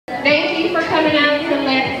coming out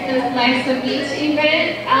to this Life's a Beach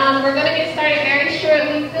event. We're going to get started very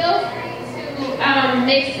shortly. Feel free to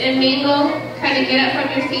mix and mingle, kind of get up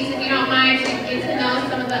from your seats if you don't mind, so you can get to know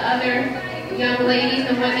some of the other young ladies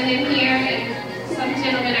and women in here, and some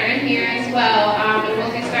gentlemen are in here as well. And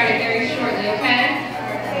we'll get started very shortly, okay?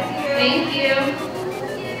 Thank you.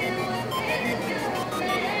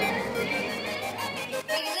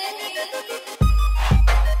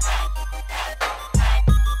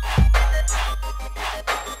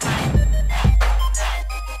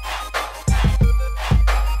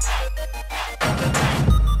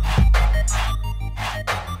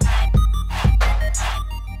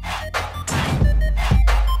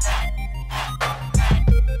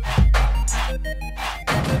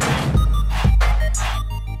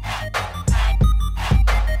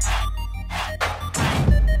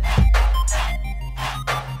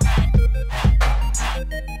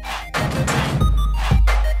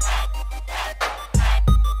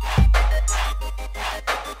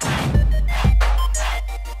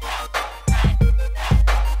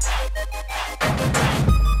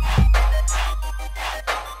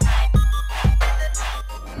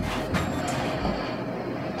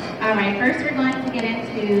 All right, first we're going to get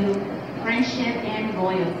into friendship and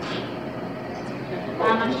loyalty.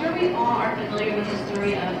 I'm sure we all are familiar with the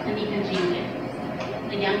story of Tanika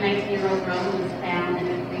Jenkins, the young 19-year-old girl who was found in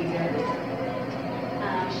the freezer.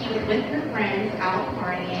 She was with her friends out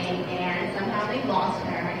partying, and somehow they lost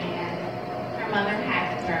her, and her mother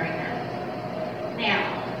had to bury her. Now,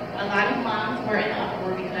 a lot of moms were in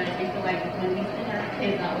uproar because they feel like when we send our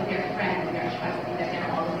kids out with their friends, we are trusting that they're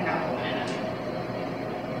all looking out for one another.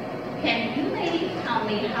 Can you ladies tell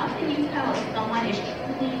me, how can you tell if someone is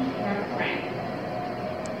truly your friend?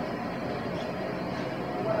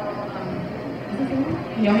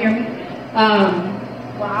 Can y'all hear me?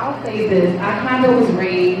 Well, I'll say this. I kind of was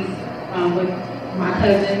raised with my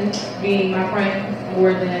cousins being my friends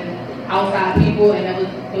more than outside people, and that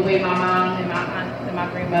was the way my mom and my aunt and my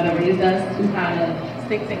grandmother raised us to kind of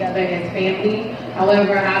stick together as family.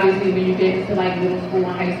 However, obviously, when you get into like middle school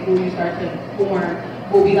and high school, you start to form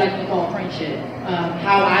what we like to call friendship.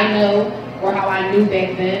 How I know, or how I knew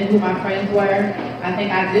back then who my friends were, I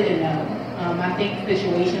think I didn't know. I think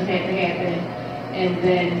situations had to happen, and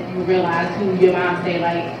then you realize who your mom say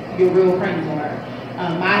like your real friends are.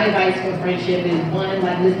 My advice for friendship is one,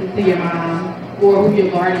 like listen to your mom or who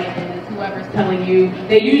your guardian is, whoever's telling you.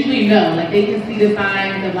 They usually know, like they can see the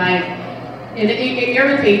signs of like, and it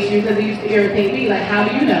irritates you because it used to irritate me. Like, how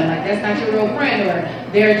do you know? Like, that's not your real friend,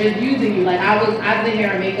 or they're just using you. Like, I was in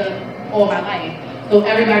hair and makeup all my life. So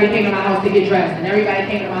everybody came to my house to get dressed, and everybody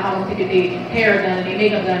came to my house to get their hair done and their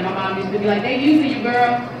makeup done. My mom used to be like, they using you,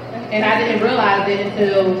 girl. And I didn't realize it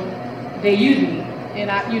until they used me. And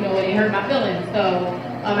it hurt my feelings. So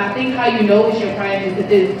I think how you know it's your friend is that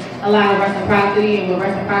there's a lot of reciprocity, and what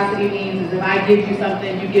reciprocity means is if I give you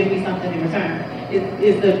something, you give me something in return.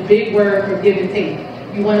 It's a big word for give and take.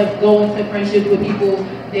 You want to go into friendships with people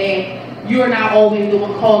that you're not always the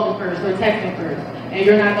one calling first or texting first, and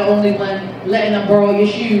you're not the only one letting them borrow your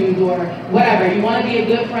shoes or whatever. You want to be a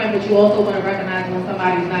good friend, but you also want to recognize when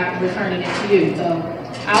somebody's not returning it to you. So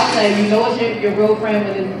I'll say, you know it's your real friend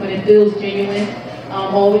when it feels genuine.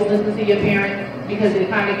 Always listen to your parents, because they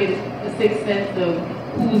kind of get a sixth sense of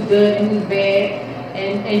who's good and who's bad.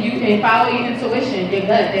 And you can follow your intuition, your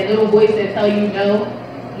gut, that little voice that tell you no,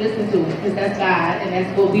 listen to it, because that's God, and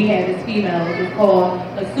that's what we have as females. It's called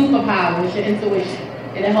a superpower. It's your intuition.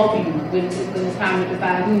 It'll help you when it's time to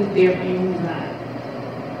decide who's there for you and who's not.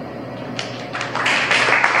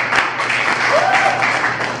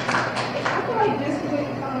 I feel like this is what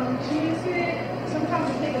Sheena said.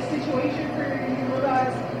 Sometimes it takes a situation for you to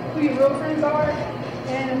realize who your real friends are.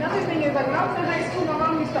 And another thing is, like, when I was in high school, my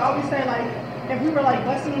mom used to always say, like, if we were like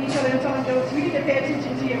busting on each other and telling jokes, we need to pay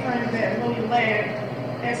attention to your friends that really laugh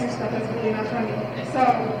at some stuff that's really not funny. So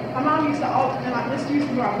my mom used to and like this used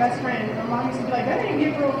to be our best friend. My mom used to be like, that ain't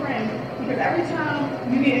your real friend, because every time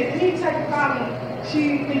you get any type of problem,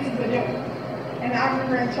 she thinks it's a joke. And I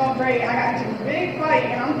remember in 12th grade, I got into this big fight,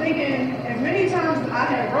 and I'm thinking, as many times I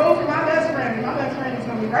had rode for my best friend, and my best friend was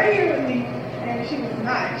gonna be right here with me, and she was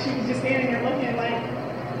not. She was just standing there looking like,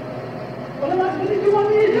 what did you want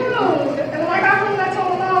me to do? And when I got home, I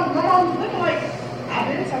told my mom was looking like, I've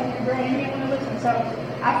been telling you, girl, you didn't want to listen. So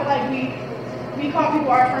I feel like we call people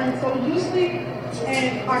our friends so loosely,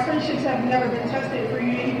 and our friendships have never been tested for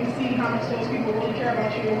you to even see how much those people really care about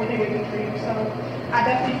you or what they would do for you. So I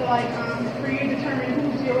definitely feel like for you to determine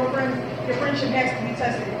who's your real friend, your friendship has to be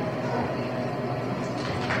tested.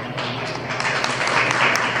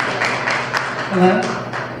 Hello?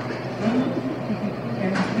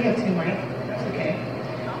 We have two mics.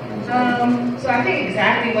 So I think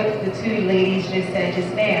exactly what the two ladies just said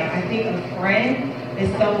just now. I think a friend is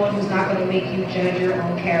someone who's not going to make you judge your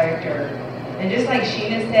own character. And just like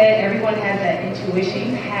Sheena said, everyone has that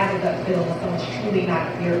intuition. You have a gut feeling when someone's truly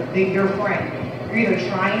not your friend. You're either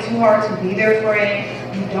trying too hard to be their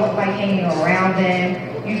friend, you don't like hanging around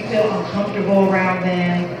them, you feel uncomfortable around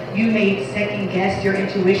them, you may second guess your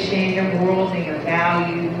intuition, your morals, and your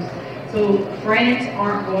values. So friends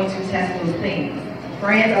aren't going to test those things.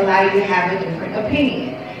 Friends allow you to have a different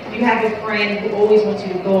opinion. You have a friend who always wants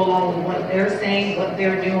you to go along with what they're saying, what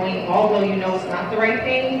they're doing, although you know it's not the right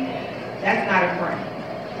thing, that's not a friend.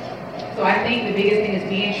 So I think the biggest thing is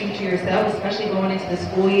being true to yourself, especially going into the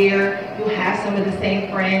school year. You'll have some of the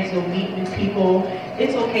same friends, you'll meet new people.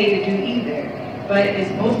 It's okay to do either. But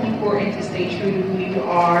it's most important to stay true to who you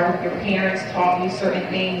are. Your parents taught you certain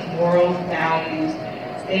things, morals, values,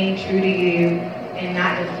 staying true to you and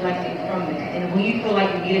not deflecting from that. And when you feel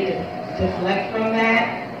like you need to deflect from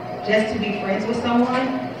that, just to be friends with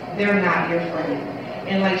someone, they're not your friend.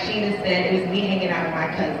 And like Sheena said, it was me hanging out with my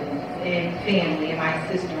cousins and family and my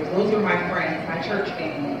sisters. Those were my friends, my church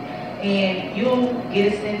family. And you'll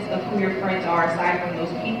get a sense of who your friends are aside from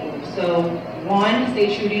those people. So one,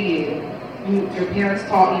 stay true to you. Your parents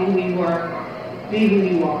taught you who you were, be who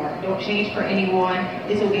you are. Don't change for anyone.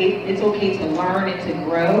 It's okay to learn and to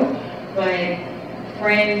grow, but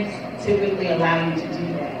friends typically allow you to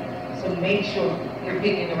do that. So make sure you're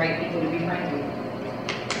picking the right people to be friends with.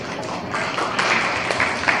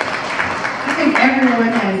 I think everyone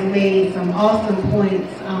has made some awesome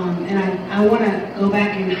points, and I want to go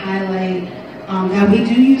back and highlight that we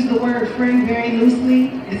do use the word friend very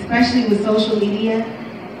loosely, especially with social media.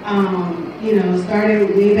 You know,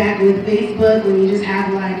 started way back with Facebook when you just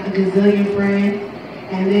have like a gazillion friends,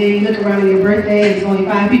 and then you look around on your birthday, there's only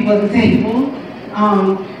 5 people at the table.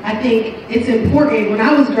 I think it's important. When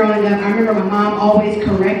I was growing up, I remember my mom always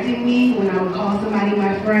correcting me when I would call somebody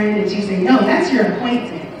my friend, and she'd say, no, that's your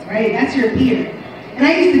acquaintance, right? That's your peer. And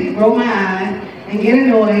I used to roll my eyes and get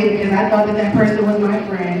annoyed because I thought that that person was my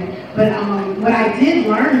friend. But what I did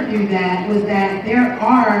learn through that was that there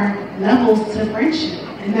are levels to friendship,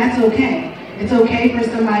 and that's okay. It's okay for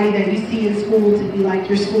somebody that you see in school to be like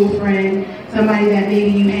your school friend, somebody that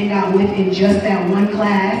maybe you hang out with in just that one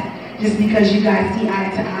class, just because you guys see eye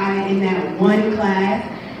to eye in that one class.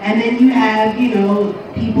 And then you have, you know,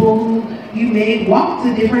 people who you may walk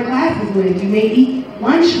to different classes with. You may eat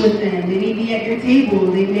lunch with them. They may be at your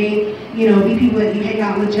table. They may, you know, be people that you hang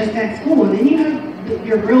out with just at school. And then you have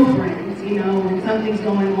your real friends, you know, when something's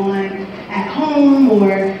going on at home, or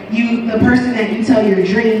the person that you tell your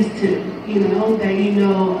dreams to, you know, that you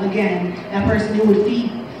know, again, that person who would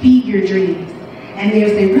feed your dreams. And they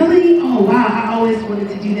would say, really? Oh, wow, I always wanted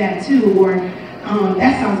to do that too. Or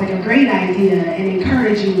that sounds like a great idea, and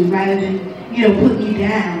encourage you rather than, you know, put you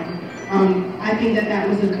down. I think that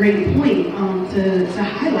was a great point to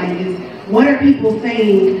highlight is, what are people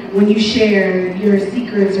saying when you share your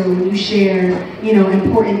secrets, or when you share, you know,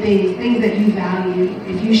 important things that you value?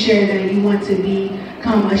 If you share that you want to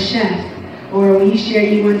become a chef, or when you share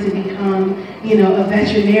you want to become, you know, a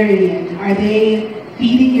veterinarian, are they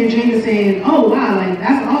feeding your dream and saying, oh wow, like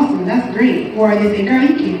that's awesome, that's great? Or are they saying, girl,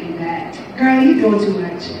 you can't do that. Girl, you're doing too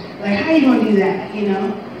much. Like, how you gonna do that, you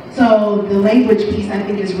know? So the language piece, I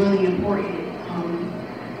think, is really important.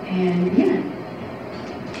 And yeah.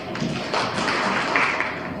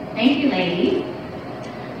 Thank you, ladies.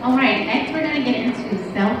 All right, next we're going to get into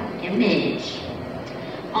self-image.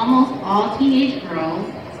 Almost all teenage girls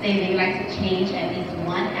say they like to change at least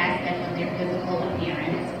one aspect of their physical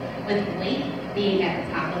appearance, with weight being at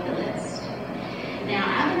the top of the list. Now,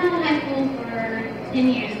 I've been out of high school for 10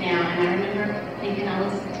 years now, and I remember thinking I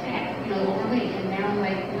was overweight, and now I'm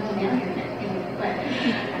like, no, now you're not. But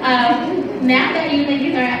now that you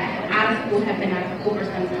ladies are out of school, have been out of school for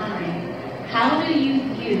some time, how do you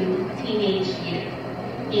view teenage you,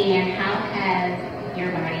 and how has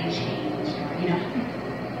your body changed? You know,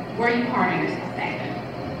 were you hard on yourself back then?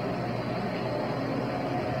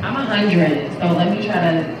 I'm 100, so let me try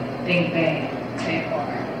to think back that far.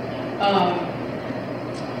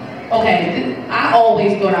 Okay, I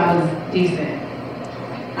always thought I was decent.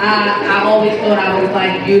 I always thought I was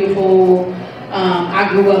like beautiful. I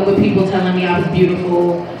grew up with people telling me I was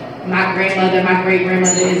beautiful. My grandmother, my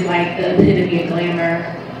great-grandmother is like the epitome of glamour.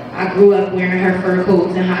 I grew up wearing her fur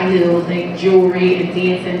coats and high heels and jewelry and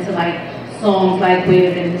dancing to like songs like Wait a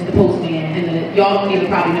Minute, Mr. Postman. And y'all don't even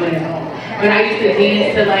probably know that song. But I used to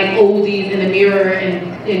dance to like oldies in the mirror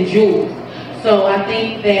and jewels. So I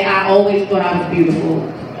think that I always thought I was beautiful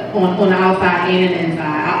on the outside and the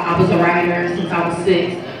inside. I was a writer since I was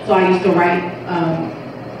 6. So I used to write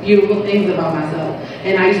beautiful things about myself.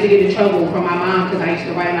 And I used to get in trouble from my mom because I used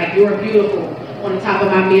to write like, "You're beautiful" on the top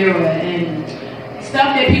of my mirror, and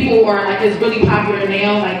stuff that people are like, is really popular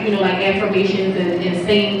now, like, you know, like affirmations and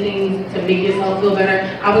saying things to make yourself feel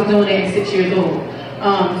better. I was doing that at 6 years old.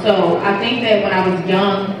 So I think that when I was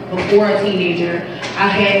young, before a teenager, I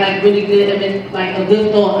had like really good, like a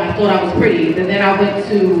good thought. I thought I was pretty, but then I went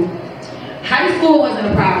to high school. Wasn't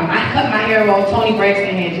a problem. I cut my hair off. Tony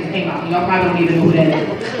Braxton had just came out. Y'all probably don't even know who that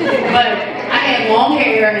is. But I had long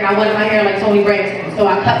hair and I wanted my hair like Tony Braxton. So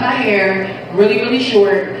I cut my hair really, really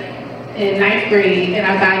short in 9th grade, and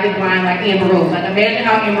I dyed it blonde like Amber Rose. Like, imagine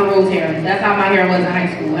how Amber Rose hair is. That's how my hair was in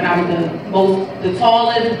high school. And I was the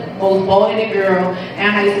tallest, most bald-headed girl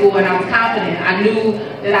in high school, and I was confident. I knew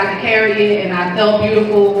that I could carry it, and I felt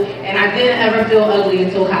beautiful, and I didn't ever feel ugly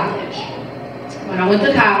until college. When I went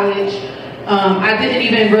to college, I didn't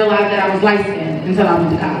even realize that I was light-skinned until I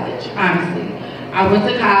went to college, honestly. I went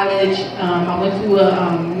to college, I went to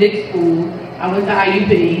a mixed school, I went to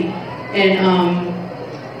IUP, and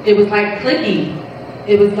it was like clicky.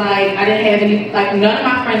 It was like I didn't have any, like none of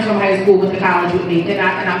my friends from high school went to college with me, and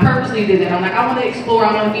I purposely did that. I'm like, I want to explore,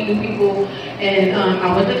 I want to meet new people, and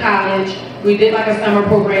I went to college. We did like a summer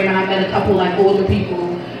program, and I met a couple like older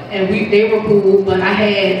people, and they were cool, but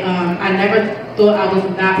I never thought I was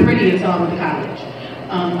not pretty until I went to college.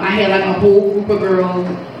 I had like a whole group of girls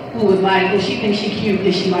who was like, well, she thinks she's cute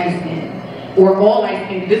because she light skinned, or all light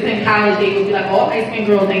skinned. This in college, they would be like, all light skinned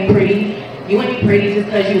girls ain't pretty. You ain't pretty just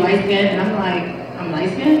because you light skinned. And I'm like, I'm light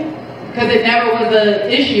skinned? Because it never was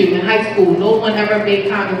an issue in high school. No one ever made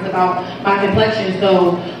comments about my complexion.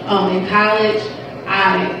 So in college,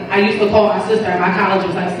 I used to call my sister. My college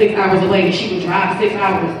was like 6 hours away, and she would drive 6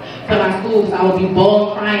 hours to my school. So I would be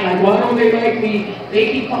bawling, crying, like, why don't they like me?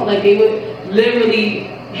 They would literally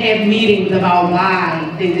have meetings about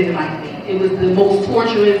why they didn't like me. It was the most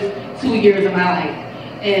torturous 2 years of my life.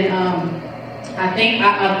 And I think,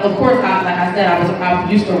 of course, like I said, I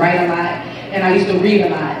used to write a lot, and I used to read a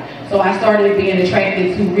lot. So I started being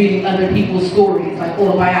attracted to reading other people's stories, like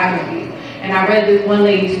autobiographies. And I read this one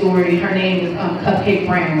lady's story. Her name is Cupcake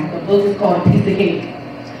Brown. The book is called A Piece of Cake.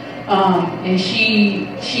 And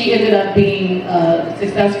she ended up being a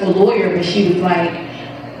successful lawyer, but she was like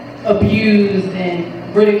abused and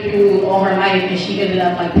ridiculed all her life, and she ended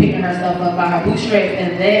up like picking herself up by her bootstraps,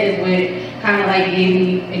 and that is what kind of like gave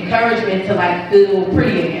me encouragement to like feel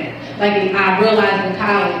pretty again. Like I realized in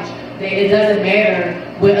college that it doesn't matter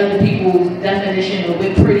what other people's definition of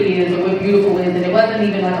what pretty is or what beautiful is, and it wasn't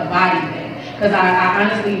even like a body thing, because I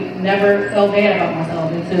honestly never felt bad about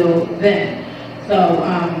myself until then. So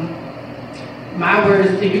my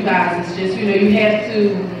words to you guys is just, you know, you have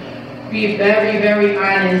to be very, very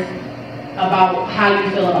honest about how you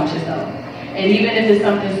feel about yourself. And even if it's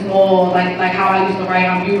something small, like how I used to write,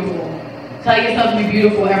 I'm beautiful. Tell yourself to be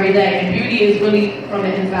beautiful every day. And beauty is really from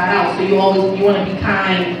the inside out. So you want to be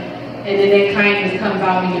kind, and then that kindness comes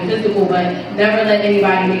out in your physical, but never let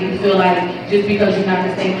anybody make you feel like just because you're not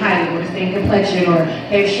the same height or the same complexion or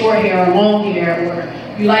have short hair or long hair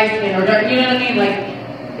or you light skin or dark, you know what I mean? Like,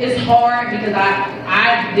 it's hard because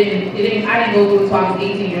I didn't go through it until I was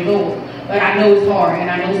 18 years old. But I know it's hard, and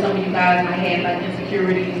I know some of you guys might have like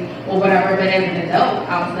insecurities or whatever, but as an adult,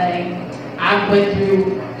 I'll say, I went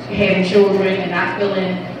through having children and not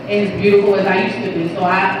feeling as beautiful as I used to be. So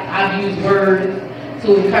I've used words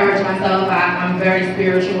to encourage myself. I'm very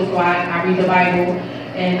spiritual, so I read the Bible,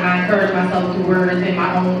 and I encourage myself through words in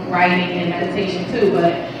my own writing and meditation too.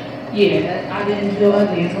 But yeah, I didn't feel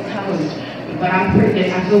ugly until college, but I'm pretty.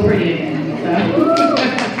 I feel pretty again.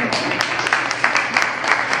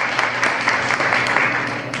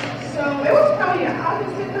 So. It was probably the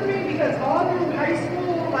opposite for me because all through high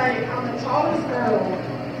school, like, I'm the tallest girl.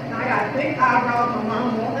 And I got thick eyebrows. My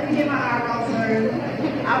mom won't let me get my eyebrows done.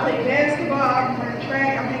 I play basketball, I run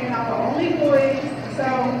track, I'm hanging out with only boys. So,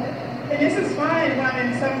 and this is fine when I'm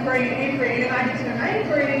in 7th grade, 8th grade, and I get to the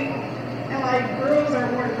 9th grade, and like, girls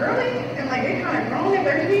are more girly, and like, they kind of grown at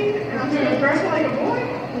 13, and I'm still dressing like a boy.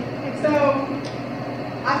 So,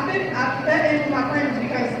 I fit in with my friends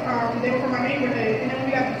because they were from my neighborhood. And then when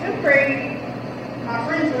we got to 10th grade, my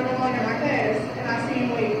friends were no longer in my class. And I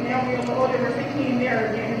seen, wait, now we're a little older, we're 15,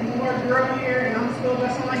 they're getting more girlier, and I'm still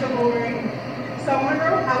dressing like a boy. So one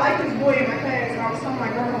girl, I like this boy in my class, and I was telling my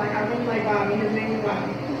girl, like, I really like Bobby, his name is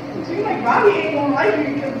Bobby. She's like, Bobby ain't gonna like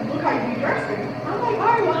you because look how you be dressing. I'm like,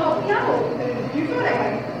 all right, well, help me out. You feel that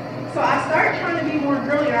way. So I started trying to be more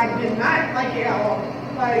girly, and I did not like it at all.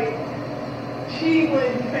 Like, she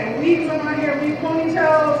would put weaves on my hair, weave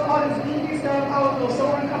ponytails, all this goofy stuff. I would feel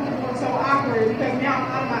so uncomfortable and so awkward because now I'm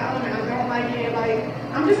out of my element. I don't like it. Like,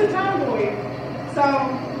 I'm just a tomboy. So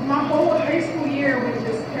my whole high school year was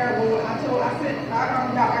just terrible. I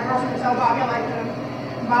got my girlfriend to tell Bobby I liked him.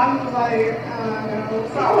 Bobby was like, no.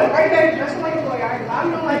 So I went right back dressing like a boy.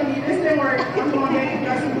 Bobby don't like me. This didn't work. I'm going back and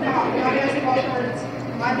dressing my basketball shorts,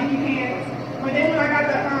 my dicky pants. But then when I got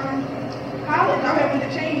to college, I went to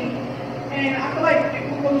change. And I feel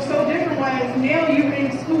like what was so different was now you're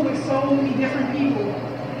in school with so many different people.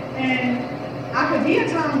 And I could be a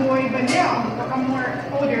tomboy, but now I'm more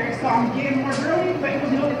older, so I'm getting more girly, but it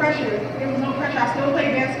was no pressure. There was no pressure. I still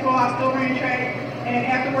played basketball, I still ran track, and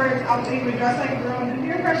afterwards I was able to dress like a girl. And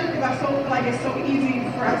peer pressure, because I feel like it's so easy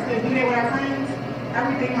for us to do that with our friends.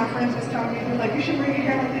 Everything my friends was telling me, they were like, you should wear your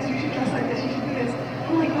hair like this, you should dress like this, you should do this.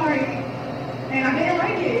 I'm like, all right. And I didn't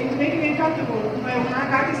like it. It was making me uncomfortable. But when I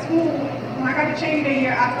got to school, when I got to change that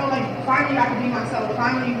year, I felt like finally I could be myself.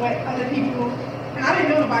 Finally what other people, and I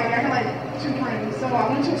didn't know nobody. I had like 2 friends. So I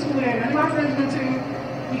went to a school that none of my friends went to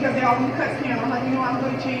because they all went to cut skin. I'm like, you know, I'm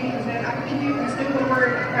going to change because then I could commute and still go to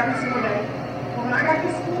work every single day. But when I got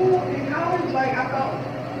to school in college, like I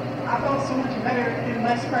felt so much better and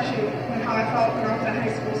less pressure than how I felt when I was in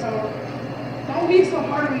high school. So don't be so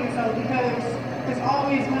hard on yourself because there's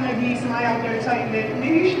always going to be somebody out there to tell you that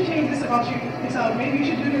maybe you should change this about yourself. Maybe you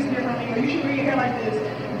should do this differently, or you should wear your hair like this.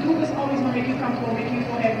 Do what's always going to make you comfortable, make you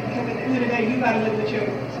feel happy, because at the end of the day, you got to live with you.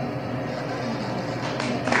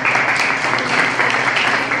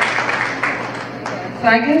 So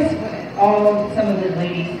I guess some of the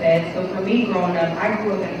ladies said, so for me growing up, I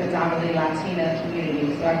grew up in a predominantly Latina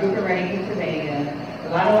community. So I grew up in Reading, Pennsylvania. A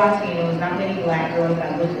lot of Latinos, not many black girls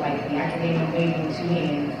that looked like me. I can name them maybe with 2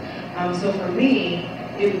 hands. So for me,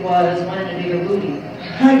 it was wanting a bigger booty.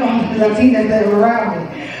 Like all the Latinas that were around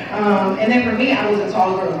me. And then for me, I was a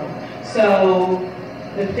tall girl. So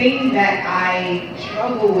the thing that I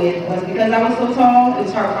struggled with was because I was so tall, it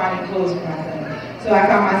was hard finding clothes for myself. So I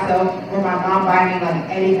found myself where my mom buying me like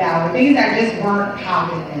Eddie Bauer, things that just weren't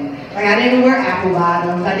popping in. Like I didn't wear apple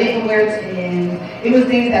bottoms, I didn't wear Tims. It was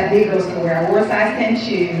things that big girls could wear. I wore a size 10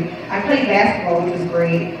 shoe. I played basketball, which was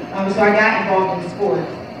great. So I got involved in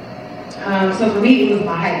sports. So for me, it was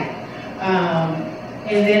my height.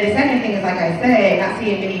 And then the second thing is, like I said, not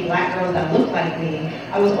seeing many black girls that looked like me.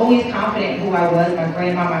 I was always confident in who I was. My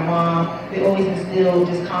grandma, my mom, they always instilled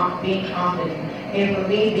just being confident. And for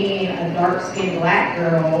me, being a dark-skinned black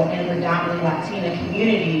girl in the predominantly Latina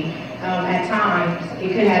community, at times, it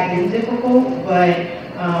could have been difficult, but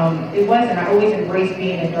it wasn't. I always embraced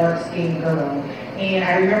being a dark-skinned girl. And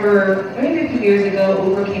I remember maybe a few years ago,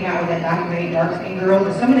 Oprah came out with that documentary, Dark Skinned Girls,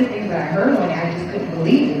 and some of the things that I heard on it, I just couldn't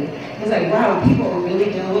believe it. It was like, wow, people are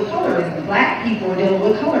really dealing with colorism. Black people are dealing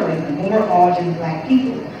with colorism, when we're all just black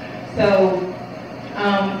people. So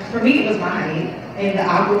for me, it was my height, and the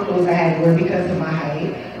awkward clothes I had to wear because of my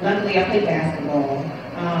height. Luckily, I played basketball.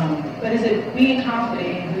 But it's being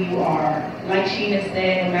confident in who you are. Like Sheena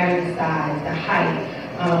said, no matter the size, the height.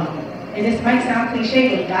 And this might sound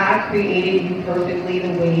cliche, but God created you perfectly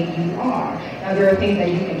the way you are. Now there are things that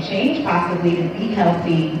you can change possibly to be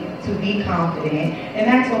healthy, to be confident, and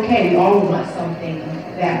that's okay. We all want something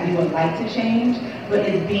that we would like to change, but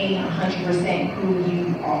it's being 100% who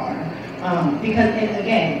you are. Because, and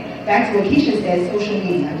again, back to what Keisha said, social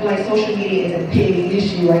media. I feel like social media is a big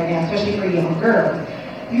issue right now, especially for young girls.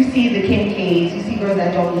 You see the Kim K's, you see girls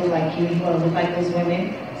that don't look like you want to look like those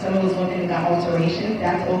women. Some of those women got alterations,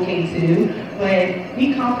 that's okay too. But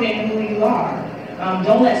be confident in who you are.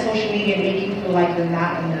 Don't let social media make you feel like you're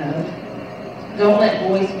not enough. Don't let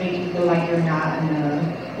boys make you feel like you're not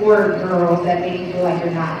enough. Or girls that make you feel like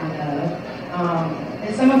you're not enough.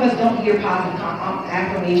 And some of us don't hear positive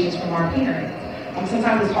affirmations from our parents.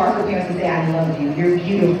 Sometimes it's hard for parents to say, I love you, you're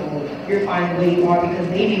beautiful, you're fine the way you are, because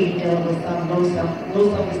they may be dealing with some low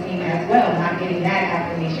self-esteem as well, not getting that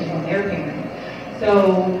affirmation from their parents.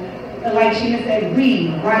 So, like Sheena said,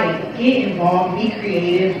 read, write, get involved, be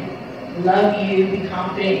creative, love you, be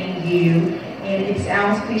confident in you. And it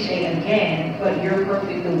sounds cliche again, but you're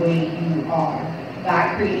perfect the way you are.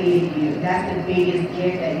 God created you. That's the biggest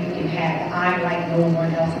gift that you can have. I'm like no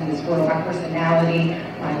one else in this world. My personality,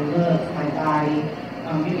 my looks, my body.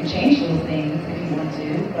 You can change those things if you want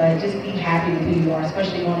to, but just be happy with who you are,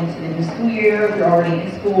 especially going into the new school year, if you're already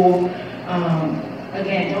in school.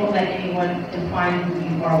 Again, don't let anyone define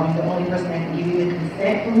who you are when the only person that can give you the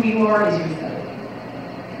consent for who you are is yourself.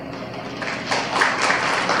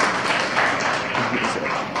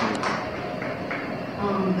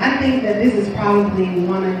 I think that this is probably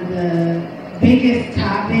one of the biggest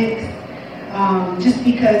topics, just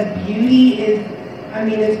because beauty is, I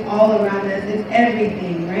mean, it's all around us, it's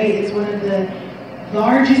everything, right? It's one of the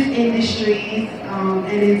largest industries, and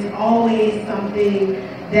it's always something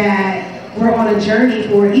that we're on a journey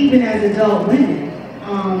for, even as adult women.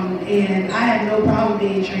 And I have no problem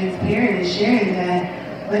being transparent and sharing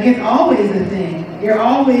that. Like, it's always a thing. You're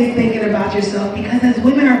always thinking about yourself, because as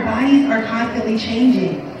women, our bodies are constantly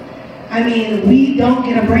changing. I mean, we don't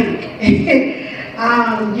get a break.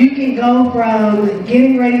 You can go from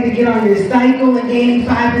getting ready to get on your cycle and gaining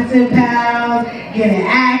 5 to 10 pounds, getting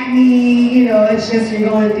acne, you know, it's just you're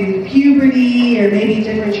going through puberty or maybe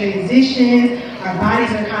different transitions. Our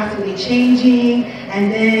bodies are constantly changing,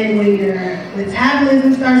 and then when your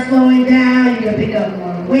metabolism starts slowing down, you can pick up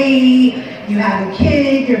more weight, you have a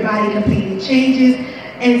kid, your body completely changes.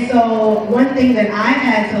 And so one thing that I've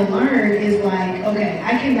had to learn is like, okay,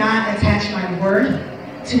 I cannot attach my worth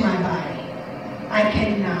to my body. I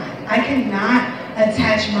cannot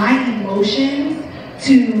attach my emotions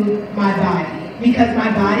to my body, because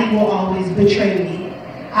my body will always betray me.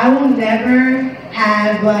 I will never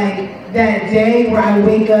have like that day where I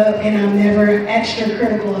wake up and I'm never extra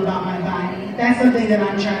critical about my body. That's something that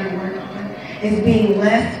I'm trying to work on, is being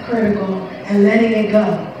less critical and letting it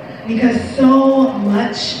go. Because so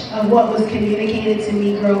much of what was communicated to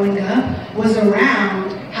me growing up was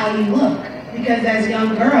around how you look. Because as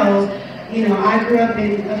young girls, you know, I grew up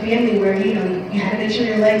in a family where, you know, you had to make sure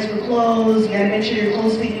your legs were closed, you had to make sure your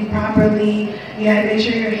clothes fit you properly, you had to make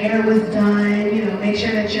sure your hair was done, you know, make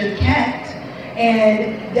sure that you're kept.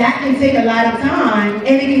 And that can take a lot of time, and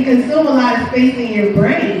it can consume a lot of space in your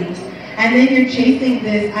brains. And then you're chasing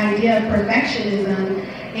this idea of perfectionism,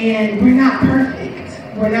 and we're not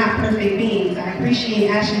perfect. We're not perfect beings. I appreciate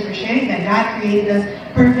Ashley for sharing that. God created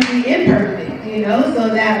us perfectly imperfect, you know, so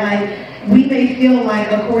that like, we may feel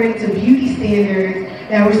like, according to beauty standards,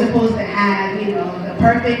 that we're supposed to have, you know, the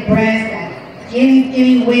perfect breast, that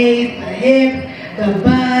skinny waist, the hips, the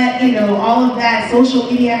butt, you know, all of that. Social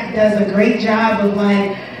media does a great job of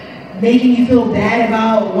like making you feel bad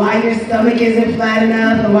about why your stomach isn't flat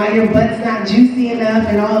enough and why your butt's not juicy enough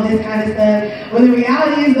and all of this kind of stuff. When the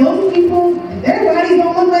reality is, those people, their bodies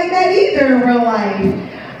don't look like that either in real life.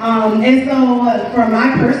 And so from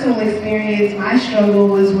my personal experience, my struggle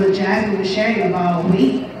was what Jasmine was sharing about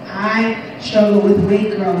weight. I struggled with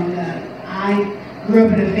weight growing up. I grew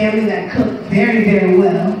up in a family that cooked very, very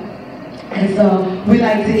well. And so we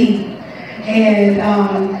like to eat. And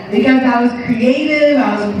because I was creative,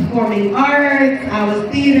 I was performing arts, I was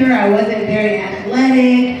theater, I wasn't very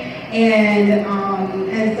athletic, and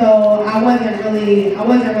so I wasn't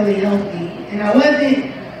really healthy. And I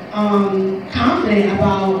wasn't confident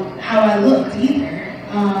about how I looked either.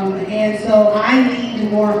 And so I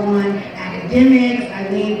leaned more on academics, I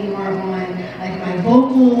leaned more on like my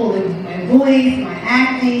vocal, like my voice, my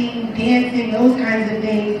acting, dancing, those kinds of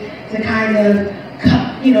things to kind of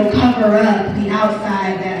cover up the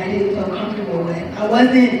outside that I didn't feel comfortable with. I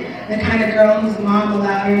wasn't the kind of girl whose mom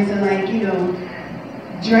allowed her to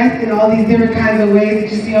dress in all these different kinds of ways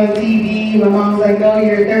that you see on TV. My mom's like, no,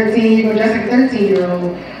 you're 13, you're gonna dress like a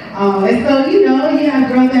 13-year-old. And so, you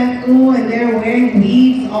have girls at school and they're wearing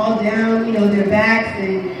weaves all down, their backs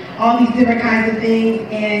and all these different kinds of things,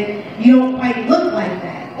 and you don't quite look like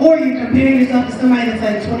that. Or you're comparing yourself to somebody that's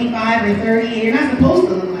like 25 or 30 and you're not supposed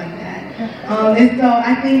to look like that. And so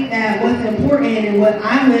I think that what's important and what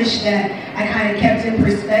I wish that I kind of kept in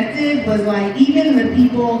perspective was like, even the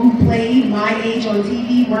people who played my age on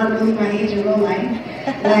TV weren't really my age in real life.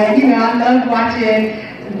 Like, I loved watching.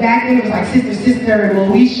 Back then it was like Sister and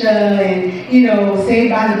Moesha and,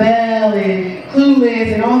 Saved by the Bell and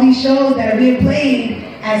Clueless and all these shows that are being played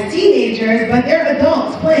as teenagers, but they're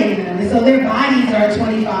adults playing them. And so their bodies are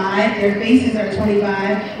 25, their faces are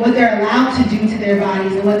 25, what they're allowed to do to their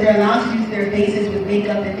bodies and what they're allowed to do to their faces with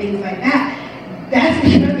makeup and things like that, that's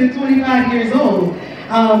because they're 25 years old.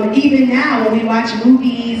 Even now when we watch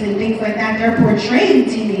movies and things like that, they're portraying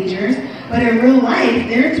teenagers, but in real life,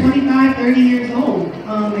 they're 25, 30 years old.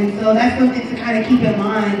 And so that's something to kind of keep in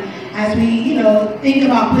mind as we, think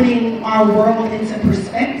about putting our world into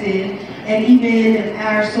perspective and even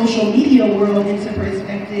our social media world into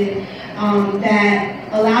perspective, that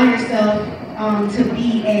allow yourself to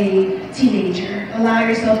be a teenager, allow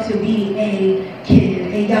yourself to be a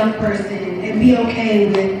kid, a young person, and be okay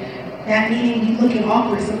with that, meaning you looking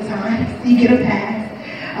awkward sometimes. You get a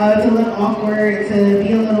pass to look awkward, to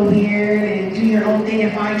be a little weird, and do your own thing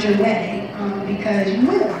and find your way, because you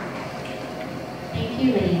will. Thank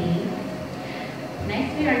you, ladies.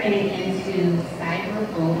 Next, we are getting into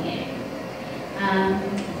cyberbullying.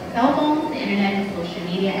 Cell phones, the internet, and social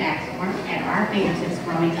media apps weren't at our fingertips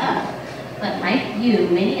growing up. But like you,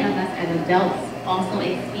 many of us as adults also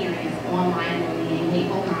experience online bullying,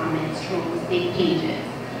 hateful comments, trolls, fake pages.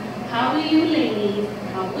 How would you ladies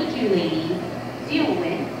deal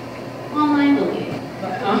with online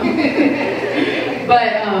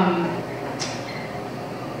But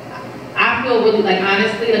I feel really, like,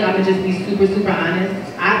 honestly, like, I'm gonna just be super, super honest.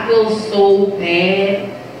 I feel so bad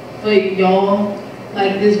for y'all,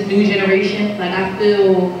 like, this new generation. Like, I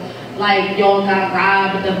feel like y'all got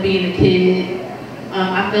robbed of being a kid.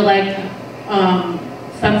 I feel like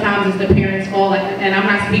sometimes it's the parents' fault, like, and I'm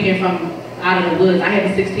not speaking from out of the woods. I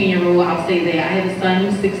have a 16-year-old, I'll say that. I have a son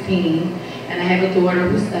who's 16, and I have a daughter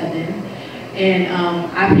who's 7. And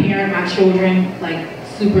I parent my children, like,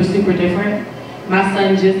 super, super different. My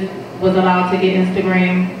son just was allowed to get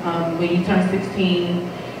Instagram when he turned 16.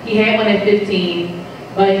 He had one at 15,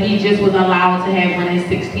 but he just was allowed to have one at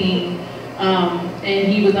 16. And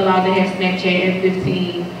he was allowed to have Snapchat at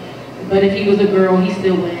 15. But if he was a girl, he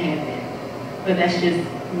still wouldn't have it. But that's just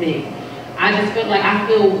me. I just feel like, I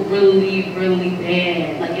feel really, really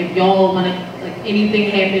bad. Like, if y'all wanna, like, anything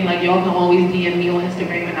happen, like, y'all can always DM me on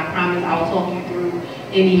Instagram, and I promise I'll talk you through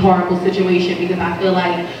any horrible situation, because I feel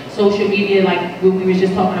like social media, like what we was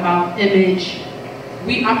just talking about, image.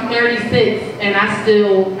 I'm 36, and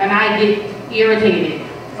I get irritated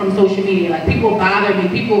from social media. Like, people bother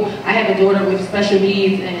me. I have a daughter with special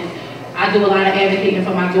needs, and I do a lot of advocating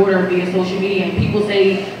for my daughter via social media, and people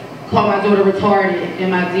call my daughter retarded in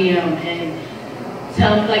my DM, and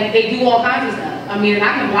like, they do all kinds of stuff. I mean, and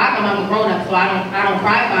I can block them, I'm a grown up, so I don't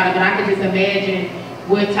cry about it, but I can just imagine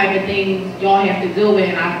what type of things y'all have to deal with,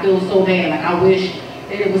 and I feel so bad. Like, I wish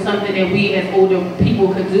that it was something that we as older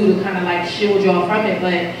people could do to kind of like shield y'all from it,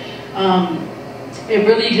 but it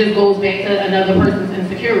really just goes back to another person's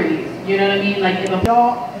insecurities. You know what I mean? Like,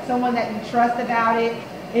 if someone that you trust about it.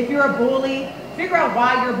 If you're a bully, figure out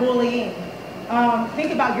why you're bullying.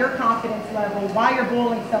 Think about your confidence level, why you're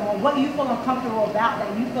bullying someone, what you feel uncomfortable about,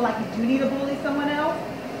 that you feel like you do need to bully someone else.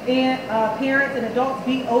 And parents and adults,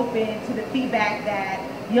 be open to the feedback that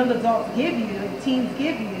young adults give you, and teens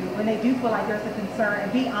give you, when they do feel like there's a concern,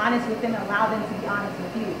 and be honest with them and allow them to be honest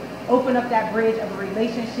with you. Open up that bridge of a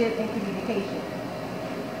relationship and communication.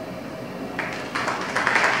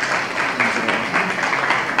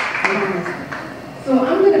 So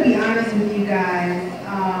I'm going to be honest with you guys.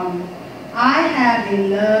 I have a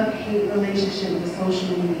love-hate relationship with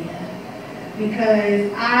social media, because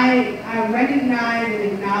I recognize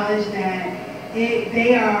and acknowledge that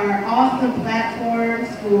they are awesome platforms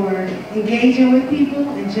for engaging with people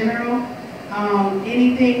in general.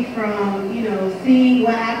 Anything from, seeing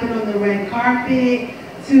what happened on the red carpet,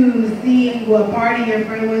 to seeing what party your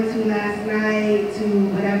friend went to last night, to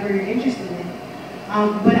whatever you're interested in.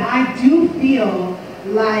 But I do feel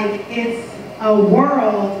like it's a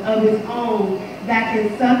world of its own that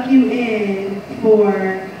can suck you in for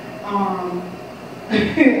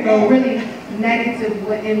really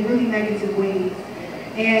negative ways.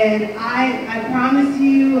 And I promise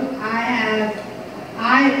you, I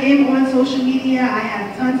am on social media. I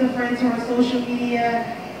have tons of friends who are on social media.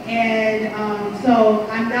 And so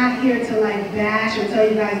I'm not here to like bash or tell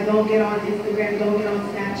you guys don't get on Instagram, don't get on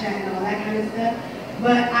Snapchat and all that kind of stuff.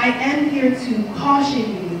 But I am here to caution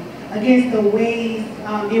you against the ways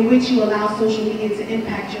in which you allow social media to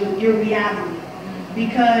impact your reality.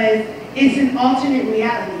 Because it's an alternate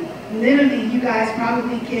reality. Literally, you guys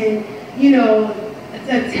probably can,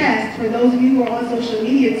 attest, for those of you who are on social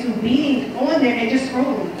media, to being on there and just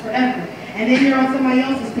scrolling forever. And then you're on somebody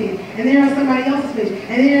else's page, and then you're on somebody else's page,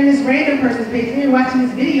 and then you're on this random person's page, and you're watching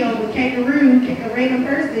this video with kangaroo kick a random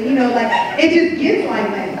person, like, it just gets like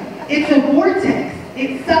that. It's a vortex.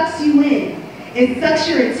 It sucks you in. It sucks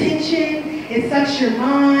your attention, it sucks your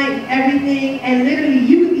mind, everything, and literally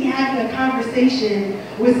you could be having a conversation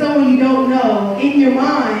with someone you don't know in your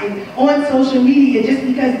mind on social media just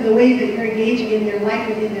because of the ways that you're engaging in their life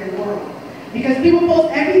and in their world. Because people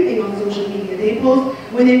post everything on social media. They post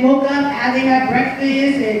when they woke up, how they had breakfast,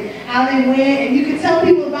 and how they went, and you can tell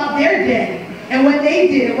people about their day, and what they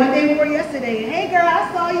did, and what they wore yesterday. And, hey girl, I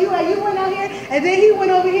saw you, and you went out here, and then he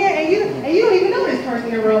went over here, and you don't even know this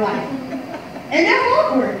person in real life. And that's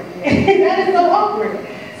awkward. That is so awkward.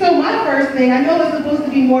 So my first thing, I know it's supposed to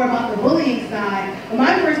be more about the bullying side, but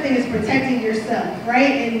my first thing is protecting yourself,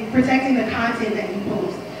 right? And protecting the content that you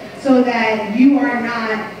post, so that you are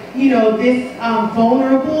not, this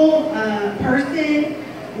vulnerable person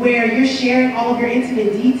where you're sharing all of your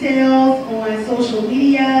intimate details on social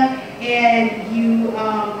media, and you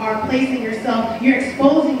are placing yourself, you're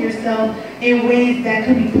exposing yourself in ways that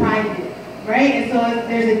could be private. Right? And so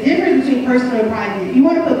there's a difference between personal and private. If you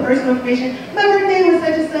want to put personal information, my birthday was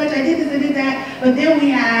such and such, I did this, I did that, but then we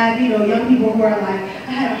have, young people who are like,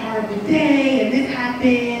 I had a horrible day, and this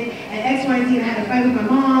happened, and X, Y, and Z, and I had a fight with my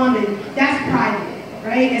mom, and that's private,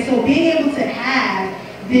 right? And so being able to have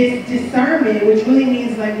this discernment, which really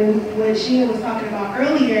means like what Sheena was talking about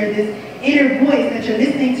earlier, this inner voice that you're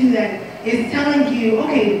listening to that is telling you,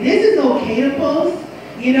 okay, this is okay to post,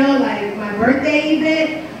 you know, like my birthday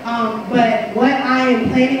event, but what I am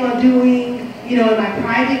planning on doing, you know, in my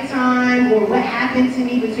private time, or what happened to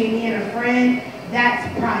me between me and a friend,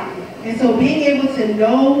 that's private. And so being able to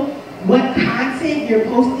know what content you're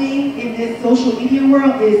posting in this social media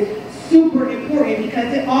world is super important,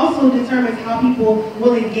 because it also determines how people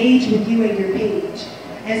will engage with you and your page.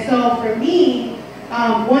 And so for me,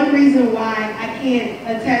 one reason why I can't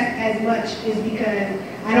attest as much is because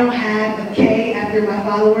I don't have a K after my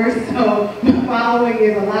followers, so my following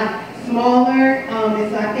is a lot smaller.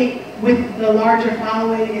 And so I think with the larger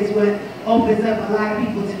following is what opens up a lot of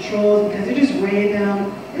people to trolls, because they're just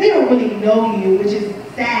random and they don't really know you, which is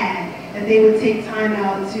sad that they would take time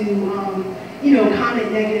out to you know,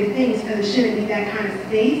 comment negative things, because it shouldn't be that kind of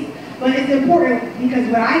space. But it's important because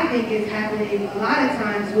what I think is happening a lot of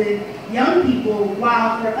times with young people,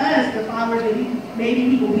 while for us, the followers,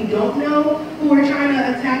 maybe people we don't know who are trying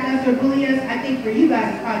to attack us or bully us, I think for you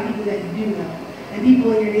guys, it's probably people that you do know. And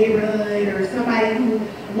people in your neighborhood, or somebody who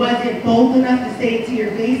wasn't bold enough to say it to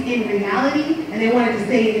your face in reality, and they wanted to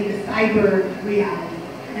say it in the cyber reality.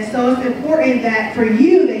 And so it's important that for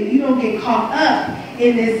you, that you don't get caught up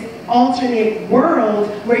in this alternate world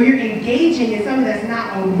where you're engaging in something that's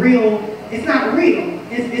not a real, it's not real.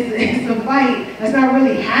 It's a fight that's not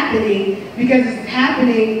really happening because it's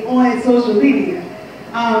happening on social media.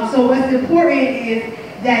 So what's important is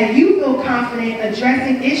that you feel confident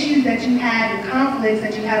addressing issues that you have and conflicts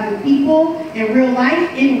that you have with people in real life.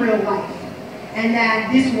 And that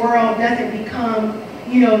this world doesn't become,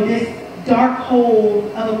 you know, this dark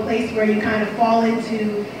hole of a place where you kind of fall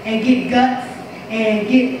into and get guts and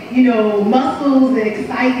get, you know, muscles and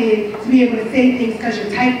excited to be able to say things because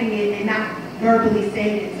you're typing it and not verbally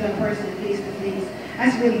saying it to a person face to face.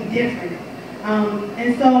 That's really different.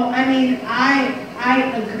 And so, I mean, I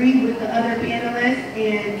agree with the other panelists,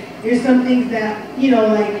 and there's some things that, you know,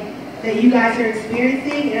 like, that you guys are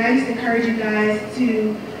experiencing, and I just encourage you guys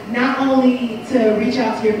to not only to reach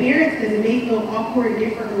out to your parents, because it may feel awkward,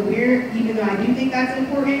 different, or weird, even though I do think that's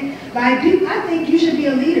important, but I think you should be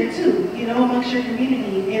a leader too, you know, amongst your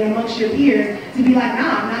community and amongst your peers, to be like,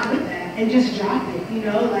 nah, I'm not with that, and just drop it, you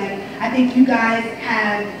know, like, I think you guys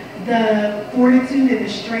have the fortitude and the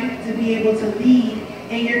strength to be able to lead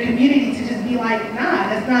in your community, to just be like, nah,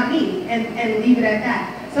 that's not me, and leave it at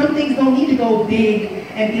that. Some things don't need to go big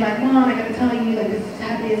and be like, Mom, I gotta tell you, like, this is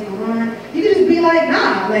happening, it's going on. You can just be like,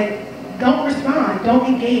 nah, like, don't respond, don't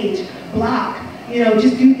engage, block, you know,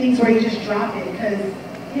 just do things where you just drop it, because,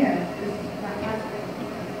 yeah, it's not possible.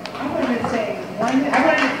 I wanted to say one thing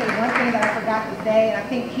that I forgot to say, and I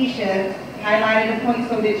think Keisha highlighted the point,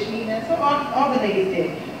 so did Sheena, so all the ladies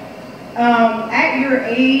did. At your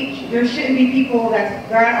age, there shouldn't be people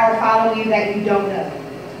that are following you that you don't know.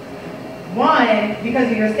 One, because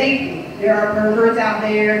of your safety. There are perverts out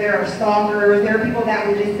there, there are stalkers, there are people that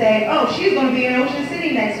will just say, oh, she's going to be in Ocean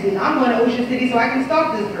City next week. I'm going to Ocean City so I can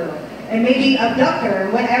stalk this girl. And maybe abduct her,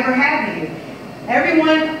 or whatever have you.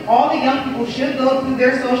 Everyone, all the young people should go through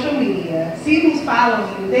their social media, see who's following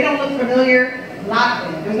you. If they don't look familiar, block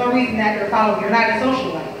them. There's no reason that they're following you. You're not a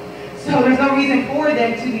socialite. So there's no reason for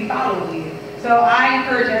them to be following you. So I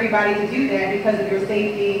encourage everybody to do that because of your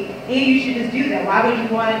safety, and you should just do that. Why would you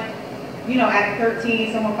want, you know, at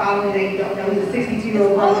 13, someone following that you don't know, he's a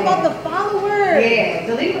 62-year-old It's all about the followers. Yeah,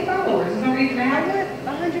 delete the followers. There's no reason to have that.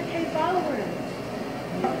 100K followers.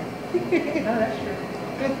 No, that's true.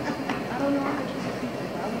 I don't know 100K people.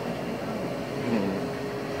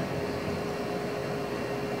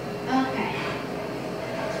 Okay.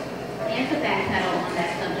 Answer backpedal on that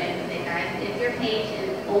subject, guys. If your page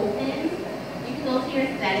is open, you can go to your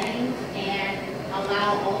settings and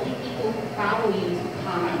allow only people who follow you to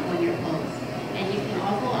comment on your post. And you can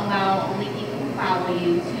also allow only people who follow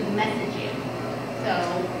you to message you. So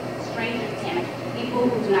strangers can, people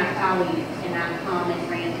who do not follow you cannot comment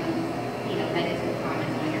random, you know, negative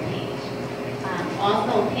comments on your page.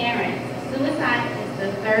 Also, parents, suicide is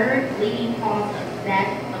the third leading cause of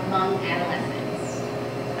death among adolescents.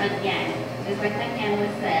 Again, just like that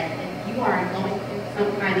analyst said, if you are going through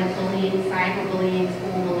some kind of bullying, cyberbullying,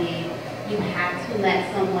 school bullying, you have to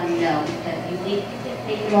let someone know, because you think you can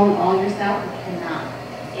take it all yourself, you cannot.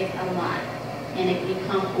 It's a lot. And it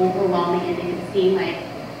becomes overwhelming, and it can seem like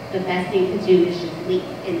the best thing to do is just leave,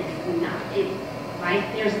 and it's not.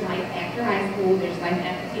 There's life after high school, there's life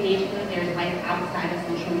after teenagehood, there's life outside of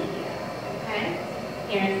social media. Okay?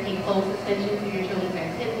 Parents pay close attention to your children's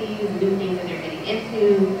activities, new things that they're getting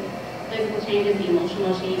into. physical changes,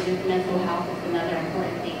 emotional changes, mental health is another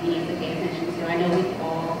important thing we need to pay attention to. I know we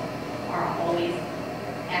all are always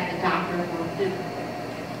at the doctor for physical.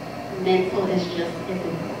 Mental is just as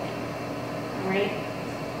important. Alright?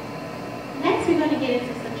 Next we're going to get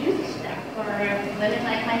into some juicy stuff. For women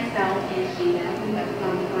like myself and Sheena, who have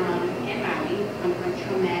come from, and Maui, come from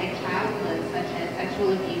traumatic childhoods such as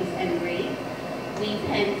sexual abuse and rape, we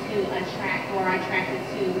tend to attract or are attracted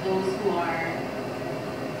to those who are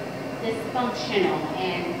dysfunctional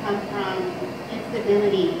and come from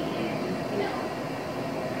instability and,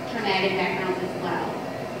 traumatic backgrounds as well.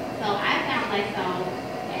 So I found myself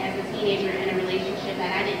as a teenager in a relationship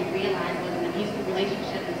that I didn't realize was an abusive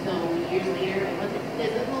relationship until years later. It wasn't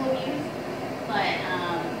physical abuse, but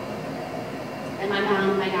and my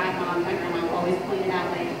mom, my godmom, my grandma always pointed out,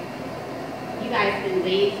 like, you guys spend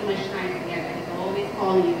way too much time together. He's always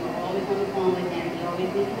calling you, you're always on the phone with him, he always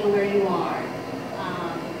needs to know where you are.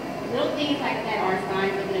 Little things like that are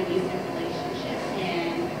signs of an abusive relationship,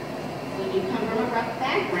 and when you come from a rough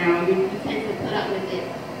background, you tend to put up with it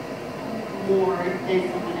more than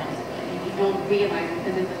someone else would, and you don't realize it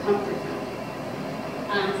because it's a comfort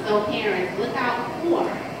zone. So parents, look out for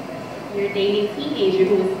your dating teenager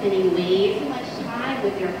who is spending way too much time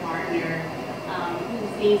with your partner, who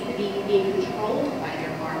seems to be being controlled by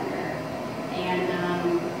their partner, and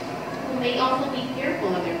who may also be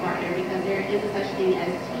fearful of their partner because there is a such thing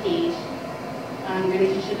as teenage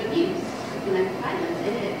relationship abuse. Domestic violence,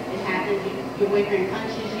 it is. It happens. Your boyfriend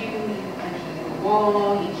punches you, he punches your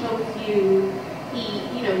wall, he chokes you, he,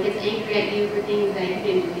 gets angry at you for things that you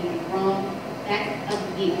didn't do wrong. That's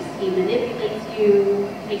abuse. He manipulates you,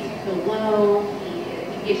 makes you feel low,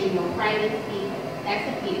 he gives you no privacy. That's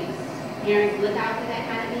abuse. Parents, look out for that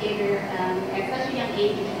kind of behavior. At such a young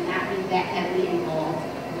age, you should not be that heavily involved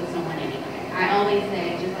with someone anyway. I always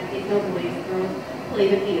say, just like they tell boys, girls play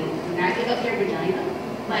the field. Do not give up your vagina,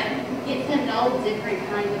 but get to know different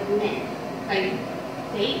kinds of men. Like,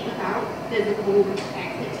 date without physical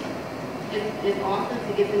activity. It's awesome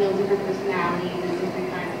to get to know different personalities and different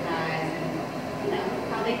kinds of guys, and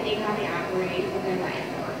how they think, how they operate, what their life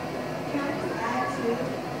is. Can I just add to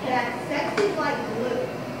that sex is like glue.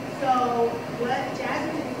 So what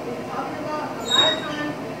Jasmine is talking about, a lot of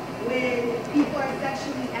times when people are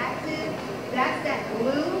sexually active, that's that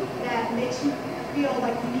glue that makes you feel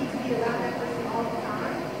like you need to be around that person all the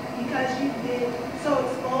time because you've been so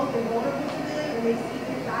exposed and vulnerable to them and they see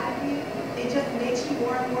inside of you. It just makes you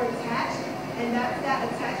more and more attached, and that's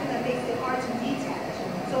that attachment that makes it hard to detach.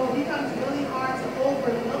 So it becomes really hard to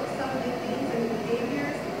overlook some of the things and the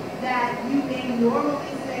behaviors that you may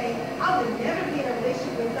normally say, I would never be in a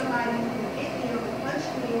relationship with somebody who hit me or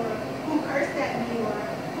punched me or who cursed at me or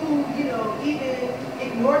who, even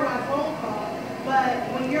ignored my phone call. But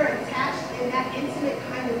when you're attached in that intimate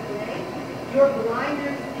kind of way, your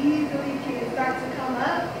blinders easily can start to come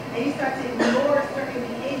up and you start to ignore certain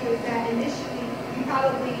behaviors that initially you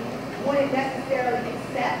probably wouldn't necessarily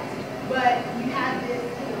accept, but you have this,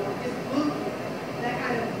 this blueprint that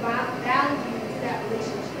kind of bound you to that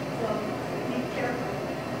relationship. So be careful.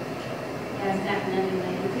 Yes, definitely,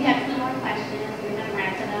 ladies. We have 2 more questions. We're going to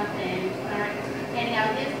wrap it up and start handing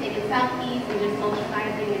out gifts, taking selfies, and just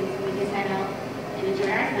socializing until we get that out and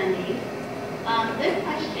enjoy our Sundays. This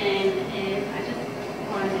question is, I just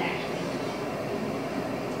wanted to actually,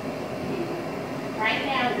 right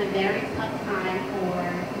now is a very tough time for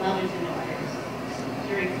mothers and daughters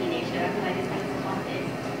during teenagehood. I feel like it's like the toughest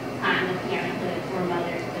time of parenthood for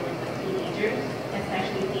mothers dealing with teenagers,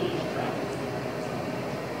 especially teenage girls.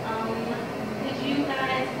 Could you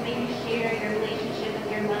guys maybe share your relationship with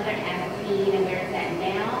your mother as a teen and where it's at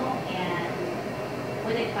now, and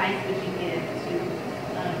what advice would you give to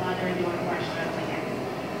a mother and daughter who are struggling at this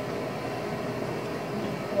time?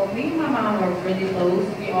 Well, me and my mom were really close.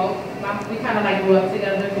 We kind of like grew up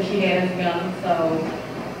together because she had us young. So,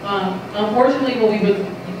 unfortunately, when we were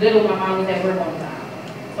little, my mom was at work all the time.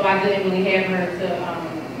 So I didn't really have her to,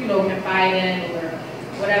 confide in or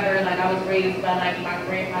whatever. Like, I was raised by like my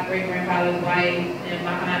great grandfather's wife and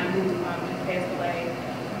my aunt who just passed away.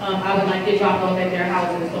 I would like get dropped off at their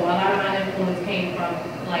houses. So a lot of my influence came from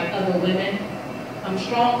like other women.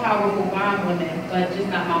 Strong, powerful mom women, but just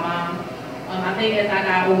not my mom. I think as I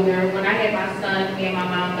got older, when I had my son, me and my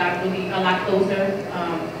mom got really a lot closer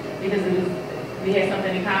because we had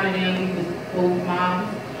something in common and we was both moms.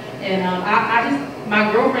 And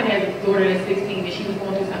my girlfriend has a daughter that's 16 and she was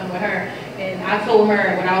going through something with her. And I told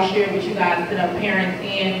her what I'll share with you guys to the parents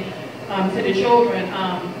and to the children.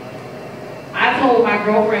 I told my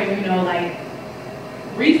girlfriend,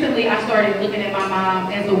 recently I started looking at my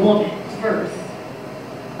mom as a woman first.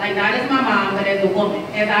 Like not as my mom, but as a woman,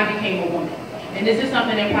 as I became a woman. And this is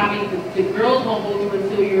something that probably the girls won't go through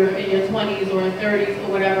until you're in your 20s or 30s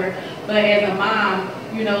or whatever. But as a mom,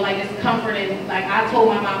 you know, like it's comforting. Like I told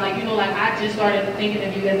my mom, like, you know, like I just started thinking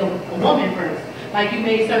of you as a woman first. Like you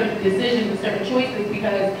made certain decisions and certain choices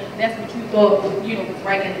because that's what you thought was, you know, was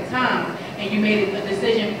right at the time. And you made a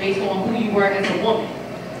decision based on who you were as a woman.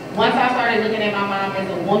 Once I started looking at my mom as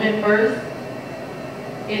a woman first,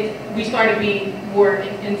 we started being more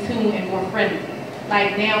in tune and more friendly.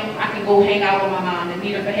 Like now I can go hang out with my mom and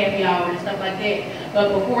meet her for happy hour and stuff like that.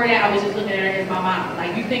 But before that, I was just looking at her as my mom.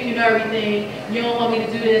 Like you think you know everything, you don't want me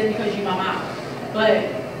to do this because you're my mom. But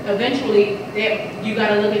eventually, you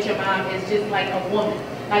gotta look at your mom as just like a woman.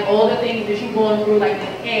 Like all the things that you're going through, like the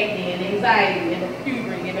acne and anxiety and the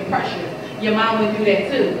puberty and the pressure, your mom went through that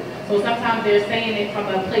too. So sometimes they're saying it from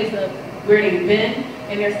a place of where they've been,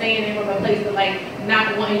 and they're saying it from a place of like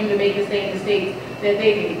not wanting you to make the same mistakes that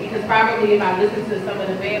they made. Because probably if I listened to some of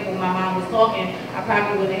the bad when my mom was talking, I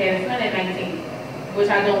probably wouldn't have had a son at 19, which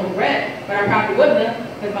I don't regret, but I probably wouldn't have,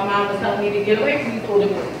 because my mom was telling me to get away from these older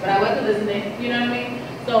boys, but I wasn't listening, you know what I mean?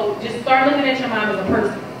 So just start looking at your mom as a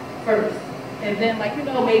person first, and then like, you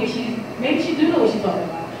know, maybe she do know what she's talking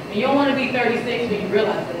about, and you don't want to be 36 when you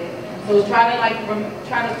realize that. So try to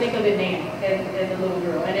think of it now as a little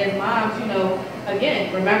girl, and as moms, you know,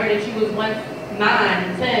 again, remember that you was once 9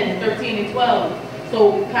 and 10 and 13 and 12.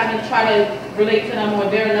 So kind of try to relate to them on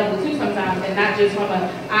their level too sometimes, and not just from a,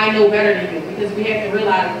 I know better than you, because we have to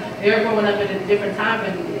realize they're growing up at a different time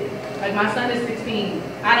than we did. Like my son is 16.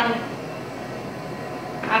 I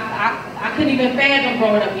couldn't even fathom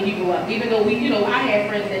growing up when he grew up, even though we, you know, I had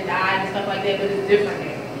friends that died and stuff like that, but it's different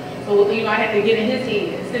now. So, you know, I had to get in his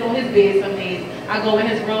head and sit on his bed some days. I go in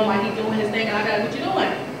his room while he's doing his thing, and I got, what you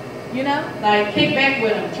doing? You know, like kick back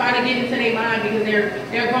with them, try to get into their mind, because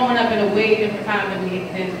they're growing up in a way different time than we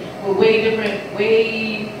did, with way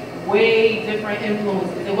different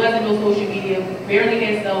influences. There wasn't no social media, we barely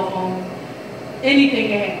had cell phones, anything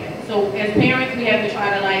can happen. So as parents, we have to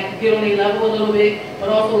try to like get on their level a little bit, but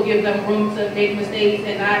also give them room to make mistakes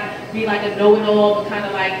and not be like a know-it-all, but kind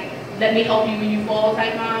of like let me help you when you fall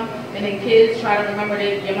type mom. And then kids, try to remember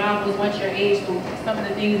that your mom was once your age, so some of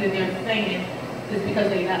the things that they're saying is because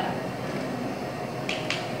they know.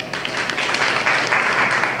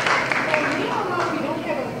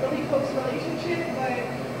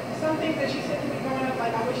 Some things that she said to me growing up,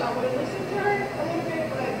 like I wish I would have listened to her a little bit,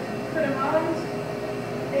 but for the moms,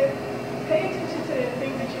 pay attention to the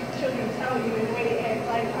things that your children tell you and the way they act.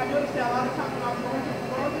 Like I noticed that a lot of times when I was going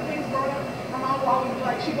through things growing up, my mom would always be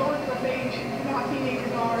like, she's going through a phase, you know how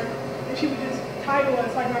teenagers are, and she would just title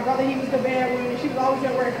us, like my brother, he was the bad one, and she was always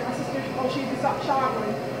at work, and my sister, oh, she's the shy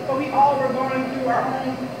one. But we all were going through our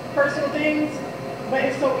own personal things, but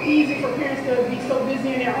it's so easy for parents to be so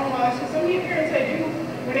busy in their own lives, because so many parents that do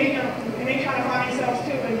when they young, and they try to find themselves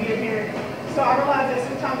too and be a parent. So I realized that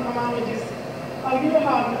sometimes my mom would just, oh, you know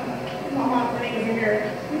how my mom, her name is Amira,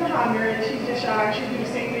 you know how Amira is, she's just shy, she'd do the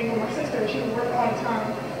same thing with my sister, she would work all the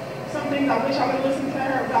time. Some things I wish I would have listened to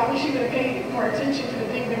her, but I wish she would have paid more attention to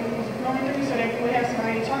the things that we was going through so that we would have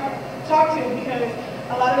somebody to talk to, because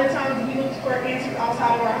a lot of the times we look for answers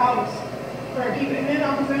outside of our house. For people, and then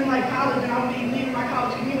I was in like college, and I would be leaving my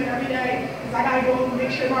college commute every day because I gotta go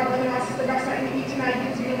make sure my brother and my sister got something to eat tonight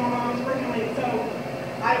because you know my mom is working late. So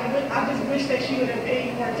I just wish that she would have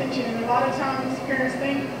paid more attention. And a lot of times parents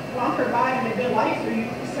think, well, I'm providing a good life for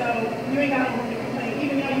you, so you ain't got no room to complain.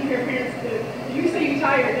 Even though you hear parents that if you say you're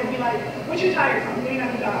tired, they'll be like, what you tired from? You ain't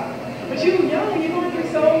have a job. But you young, you're going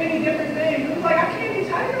through so many different things. It's like I can't be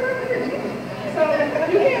tired around here. So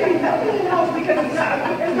you can't be helping else because it's not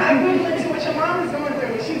equivalent to what your mom is going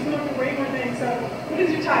through. She's going through way more things. So what is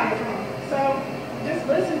you tired from? So just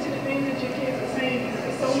listen to the things that your kids are saying.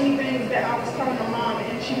 There's so many things that I was telling my mom,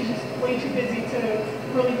 and she was just way too busy to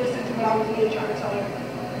really listen to what I was really trying to tell her.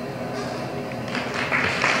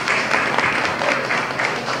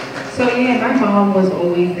 So yeah, my mom was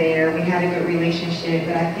always there. We had a good relationship,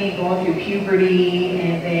 but I think going through puberty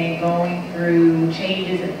and then going through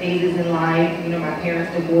changes and phases in life, you know, my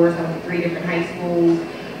parents divorced, I went to 3 different high schools,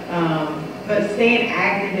 but staying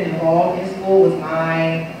active and involved in school was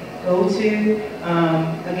my go-to.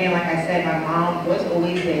 Again, like I said, my mom was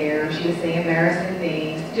always there. She would say embarrassing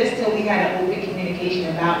things, just till we had an open communication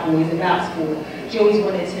about boys, about school. She always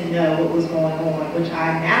wanted to know what was going on, which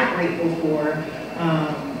I'm now grateful for.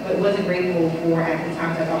 But wasn't grateful for at the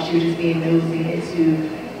time, because I thought she was just being nosy into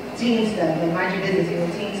teen stuff, like mind your business, you know,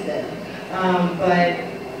 teen stuff. But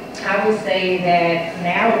I would say that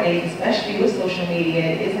nowadays, especially with social media,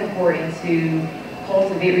 it's important to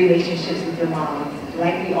cultivate relationships with your moms,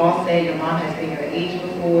 like we all said, your mom has been your age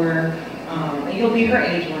before, and you'll be her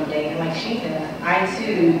age one day. And like Sheena, I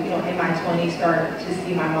too, you know, in my 20s started to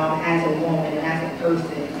see my mom as a woman and as a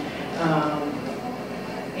person.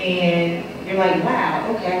 And you're like,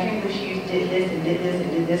 wow, okay, I can't believe she did this and did this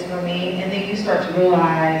and did this for me. And then you start to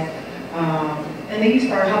realize, and then you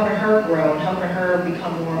start helping her grow and helping her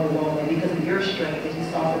become more of a woman because of your strength that you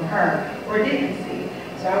saw from her or didn't see.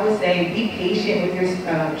 So I would say be patient with your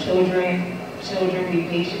children, be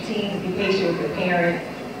patient, teens, be patient with your parents,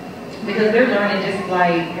 because they're learning just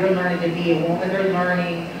like you're learning to be a woman. They're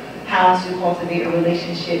learning how to cultivate a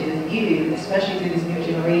relationship with you, especially through this new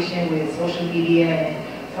generation with social media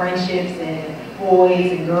and friendships and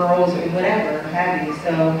boys and girls or whatever have you.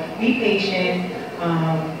 So be patient,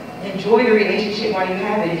 enjoy the relationship while you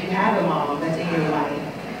have it. If you have a mom that's in your life,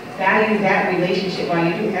 value that relationship while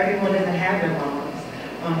you do. Everyone doesn't have their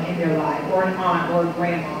moms in their life, or an aunt or a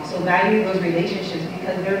grandma. So value those relationships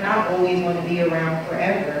because they're not always going to be around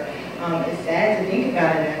forever. It's sad to think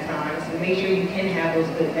about it at times, but make sure you can have those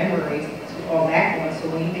good memories to fall back on. So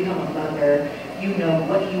when you become a mother, you know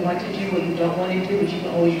what you want to do, what you don't want to do, but you can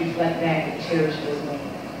always reflect back and cherish those moments.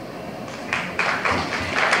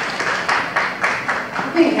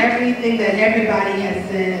 I think everything that everybody has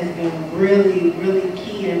said has been really, really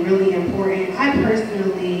key and really important. I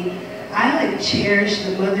personally, I like cherish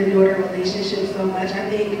the mother-daughter relationship so much. I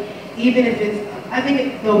think even if it's, I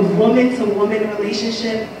think the woman-to-woman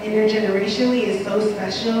relationship intergenerationally is so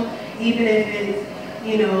special. Even if it's,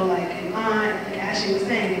 you know, like an aunt, like Ashley was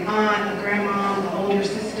saying, an aunt, a grandma, an older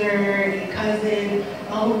sister, a cousin,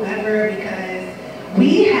 or whomever, because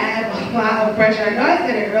we have a lot of pressure. I know I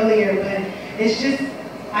said it earlier, but it's just,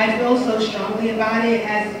 I feel so strongly about it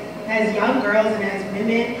as young girls and as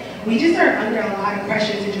women. We just are under a lot of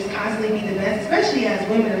pressure to just constantly be the best, especially as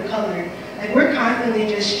women of color. Like we're constantly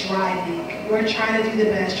just striving. We're trying to do the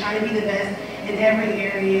best, trying to be the best in every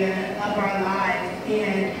area of our lives.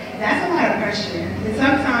 And that's a lot of pressure. And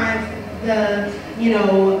sometimes the, you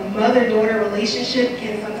know, mother-daughter relationship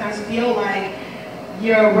can sometimes feel like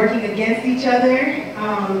you're working against each other.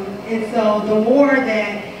 And so the more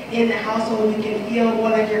that in the household you can feel more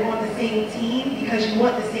like you're on the same team because you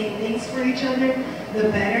want the same things for each other, the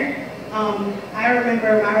better. I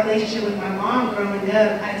remember my relationship with my mom growing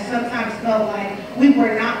up, I sometimes felt like we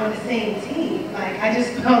were not on the same team. Like I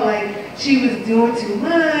just felt like she was doing too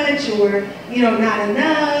much or, you know, not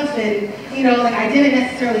enough. And, you know, like I didn't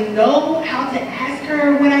necessarily know how to ask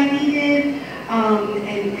her what I needed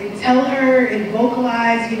and tell her and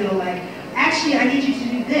vocalize, you know, like, actually I need you to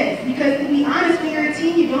do this. Because to be honest, when you're a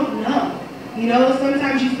teen, you don't know. You know,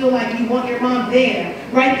 sometimes you feel like you want your mom there,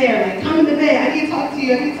 right there, like, come into bed, I need to talk to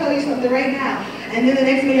you, I need to tell you something right now. And then the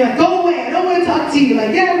next minute you're like, go away, I don't want to talk to you,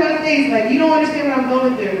 like, get out of my face, like, you don't understand what I'm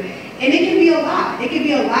going through. And it can be a lot. It can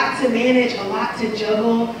be a lot to manage, a lot to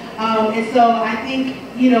juggle. And so I think,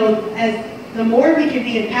 you know, as the more we can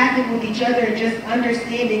be empathic with each other and just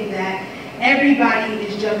understanding that everybody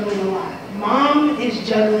is juggling a lot. Mom is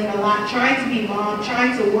juggling a lot, trying to be mom,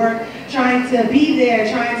 trying to work, trying to be there,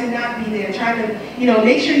 trying to not be there, trying to, you know,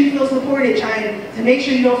 make sure you feel supported, trying to make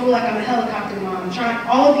sure you don't feel like I'm a helicopter mom, trying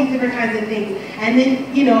all of these different kinds of things. And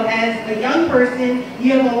then, you know, as a young person,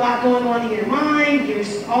 you have a lot going on in your mind.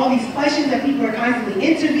 There's all these questions that people are constantly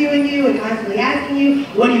interviewing you and constantly asking you,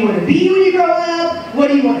 what do you want to be when you grow up? What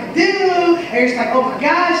do you want to do? And you're just like, oh my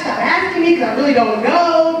gosh, stop asking me because I really don't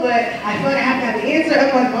know, but I feel like I have to have the answer.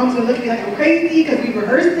 Otherwise, mom's going to look at me like I'm crazy because we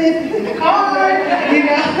rehearsed this in the car, you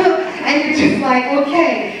know? And you're just like,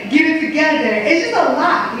 okay, get it together. It's just a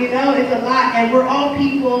lot, you know? It's a lot. And we're all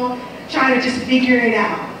people trying to just figure it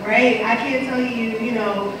out, right? I can't tell you, you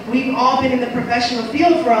know, we've all been in the professional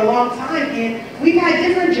field for a long time and we've had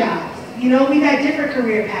different jobs. You know, we've had different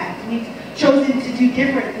career paths. We've chosen to do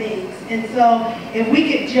different things. And so if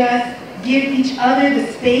we could just give each other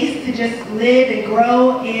the space to just live and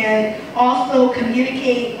grow and also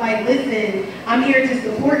communicate, like, listen, I'm here to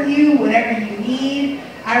support you, whatever you need.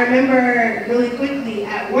 I remember really quickly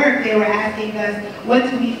at work, they were asking us,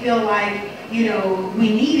 what do we feel like, you know, we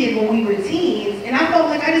needed when we were teens? And I felt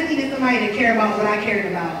like I just needed somebody to care about what I cared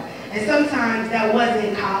about. And sometimes that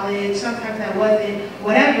wasn't college, sometimes that wasn't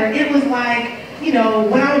whatever. It was like, you know,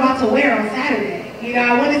 what I'm about to wear on Saturday. You know,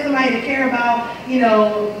 I wanted somebody to care about, you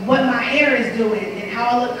know, what my hair is doing and how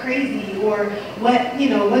I look crazy, or what, you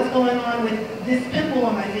know, what's going on with this pimple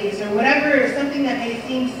on my face, or whatever, or something that may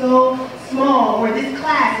seem so small, or this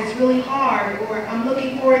class is really hard, or I'm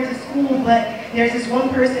looking forward to school, but there's this one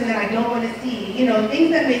person that I don't want to see. You know,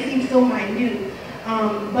 things that may seem so minute,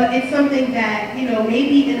 but it's something that, you know,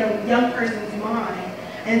 maybe in a young person's mind.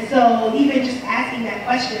 And so even just asking that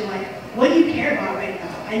question, like, what do you care about right now?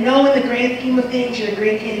 I know in the grand scheme of things, you're a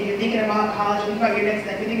great kid and you're thinking about college, what about your next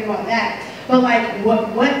step, you're thinking about that. But like, what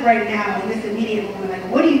right now, in this immediate moment, like,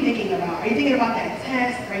 what are you thinking about? Are you thinking about that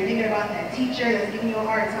test? Are you thinking about that teacher that's giving you a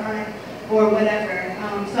hard time? Or whatever.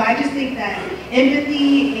 So I just think that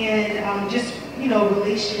empathy and just, you know,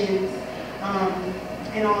 relations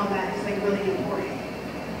and all of that is like really important.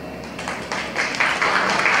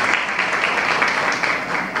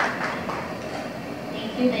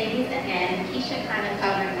 Thank you, ladies. Again, Keisha kind of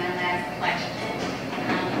covered my last question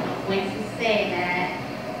when she said that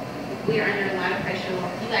we are under a lot of pressure.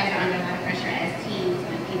 You guys are under a lot of pressure as teens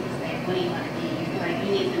when people say, what do you want to be? You feel like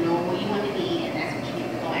you need to know what you want to be, and that's what you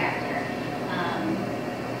need to go after.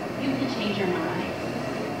 You can change your mind.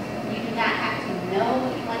 You do not have to know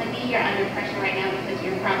what you want to be. You're under pressure right now because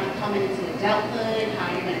you're probably coming into adulthood,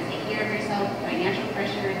 how you're going to take care of yourself, financial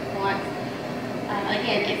pressure, thoughts.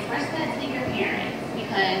 Again, express that to your parents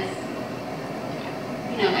because,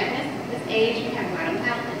 you know, at this age, you have a lot of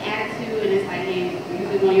mouth and attitude, and it's like you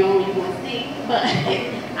live on your own, you want to see. But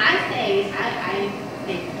I say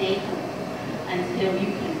stay home until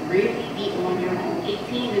you can really be on your own.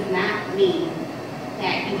 18 does not mean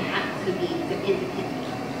that you have to be independent.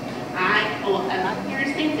 A lot of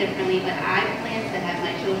parents think differently, but I plan to have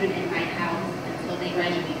my children in my house until they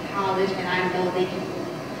graduate college, and I know they can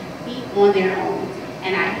be on their own.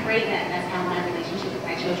 And I pray that that's how my relationship with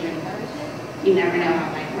my children goes. You never know how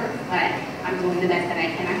life works, but I'm doing the best that I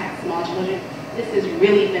can. I have small children. This is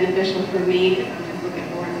really beneficial for me because I'm just looking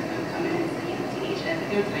forward to them coming into teenage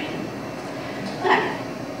they're tiny. But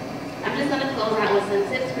I'm just going to close out with some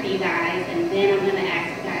tips for you guys, and then I'm going to ask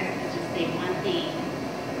you guys to just say one thing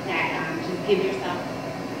that just give yourself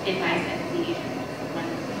advice as a teenager. One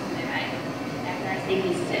advice after I say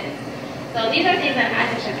these tips. So these are things that I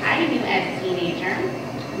wish I knew as a teenager.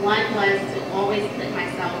 One was to always put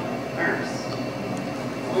myself first.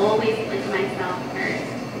 Always put myself first.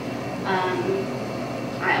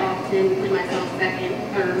 I often put myself second,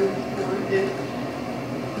 third,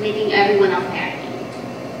 fourth, making everyone else happy.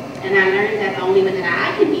 And I learned that the only way that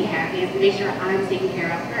I can be happy is to make sure I'm taken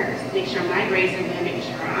care of first. Make sure my grades are good, making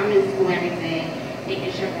sure I'm in school every day,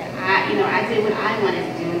 making sure that I did what I wanted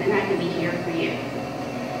to do, and then I can be here for you.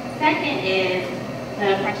 Second is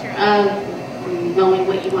the pressure of knowing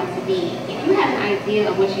what you want to be. If you have an idea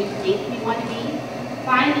of what you think you want to be,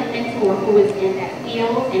 find a mentor who is in that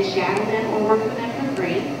field and shadow them or work with them for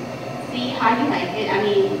free. See how you like it. I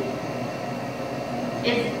mean,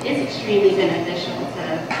 it's extremely beneficial to,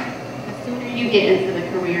 the sooner you get into the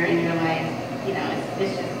career in your life, you know,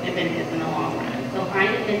 it's just it benefits in the long run. So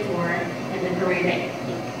find a mentor in the career that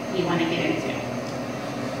you want to get into.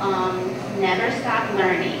 Never stop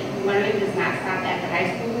learning. Learning does not stop after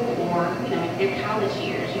high school or, you know, your college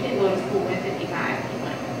years. You can go to school at 55 if you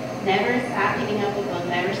want. Never stop picking up a book.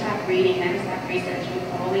 Never stop reading. Never stop researching.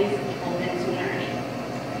 Always be open to learning.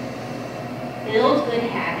 Build good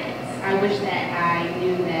habits. I wish that I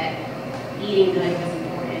knew that eating good was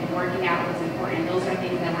important, working out was important. Those are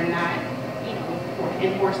things that were not, you know,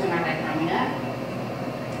 enforced in my life growing up.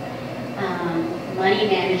 Money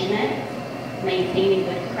management, maintaining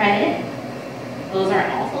good credit. Those are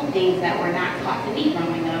also things that were not taught to me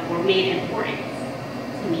growing up or made important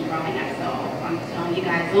to me growing up. So I'm telling you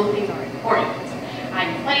guys, those things are important.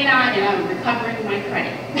 I'm 29 and I'm recovering my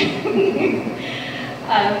credit.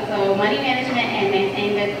 So money management and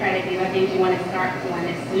maintaining good credit, these are things you want to start doing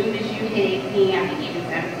as soon as you hit 18, I think even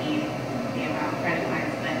 17, about credit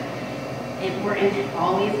lines, but important to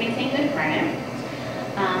always maintain good credit.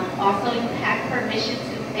 Also, you have permission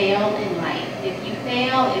to fail in life. If you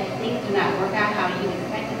fail, if things do not work out how you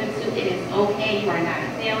expected them to, it is okay. You are not a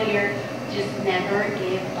failure. Just never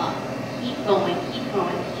give up. Keep going, keep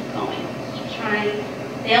going, keep going. Keep trying.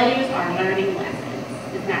 Failures are learning lessons.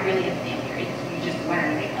 It's not really a failure. You just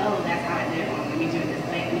learn, like, oh, that's how I did it. Let me do it this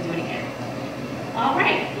way. Let me do it again. All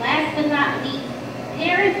right. Last but not least,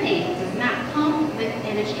 parenting does not come with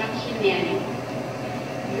an instruction manual.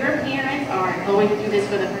 Your parents are going through this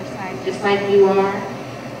for the first time, just like you are.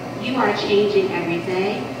 You are changing every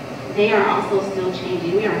day. They are also still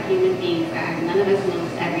changing. We are human beings, guys. None of us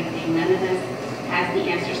knows everything. None of us has the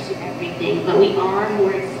answers to everything. But we are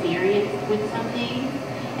more experienced with some things,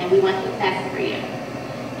 and we want the best for you.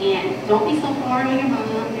 And don't be so hard on your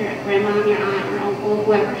mom, your grandma, your aunt, your uncle,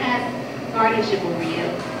 whoever has guardianship over you.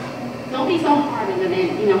 Don't be so hard on them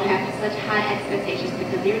and, you know, have such high expectations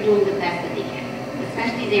because they're doing the best that they can.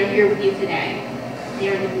 Especially they're here with you today.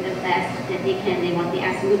 They're doing the best that they can. They want the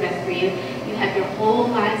absolute best for you. You have your whole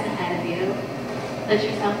lives ahead of you. Put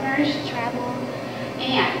yourself first, travel.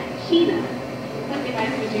 And Sheena, what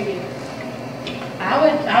advice would you give? I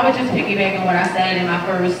I would just piggyback on what I said in my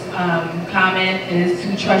first comment is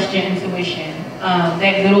to trust your intuition.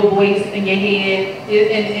 That little voice in your head,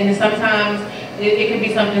 and sometimes it can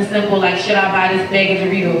be something simple like, should I buy this bag of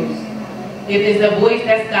Doritos? If it's a voice,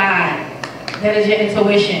 that's God. That is your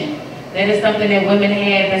intuition. That is something that women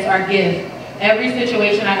have, that's our gift. Every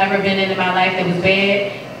situation I've ever been in my life that was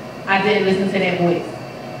bad, I didn't listen to that voice.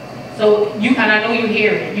 So and I know you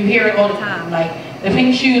hear it. You hear it all the time. Like the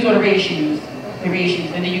pink shoes or the red shoes. The red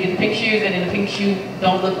shoes. And then you get the pink shoes and then the pink shoe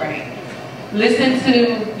don't look right. Listen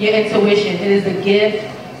to your intuition. It is a gift.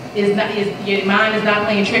 Your mind is not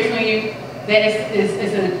playing tricks on you. That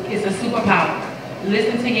it's a superpower.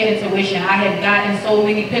 Listen to your intuition. I have gotten so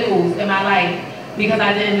many pickles in my life because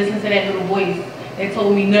I didn't listen to that little voice that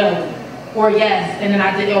told me no or yes, and then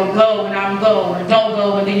I did, or go and I don't go, or don't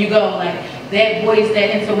go and then you go. Like that voice, that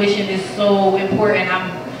intuition is so important. I'm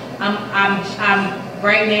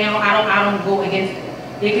right now. I don't go against it.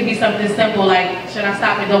 It could be something simple like, should I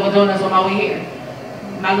stop at Double Donuts on my way here?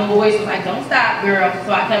 My little voice was like, don't stop, girl.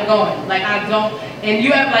 So I kept going. Like I don't, and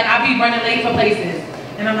you have like, I be running late for places,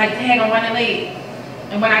 and I'm like, dang, I'm running late.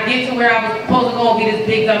 And when I get to where I was supposed to go, it'll be this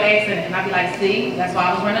big dumb accident. And I'll be like, see, that's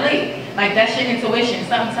why I was running late. Like that's your intuition.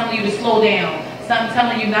 Something telling you to slow down. Something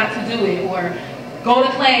telling you not to do it. Or go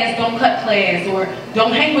to class, don't cut class. Or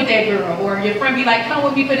don't hang with that girl. Or your friend be like, come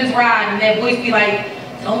with me for this ride. And that voice be like,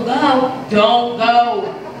 don't go. Don't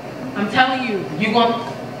go. I'm telling you, you're gonna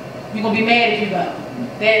be mad if you go.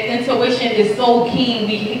 That intuition is so keen.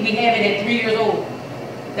 We have it at 3 years old.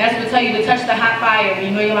 That's what tell you to touch the hot fire. And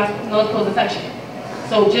you know you're not supposed to touch it.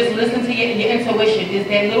 So just listen to your intuition. Is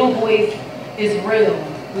that little voice is real.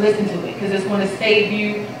 Listen to it, because it's going to save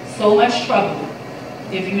you so much trouble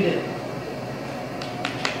if you do.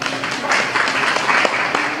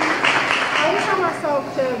 I always tell myself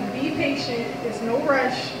to be patient. There's no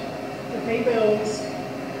rush to pay bills,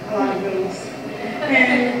 a lot of bills,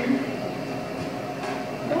 and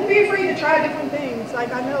don't be afraid to try different things.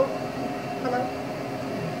 Like I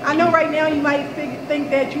know right now you might think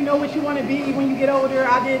that you know what you want to be when you get older.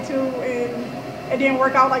 I did too, and it didn't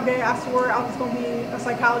work out like that. I swore I was going to be a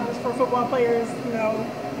psychologist for football players. You know,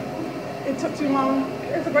 it took too long.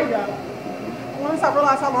 It's a great job. Once I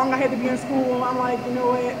realized how long I had to be in school, I'm like, you know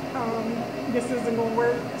what, this isn't going to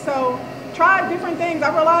work. So tried different things. I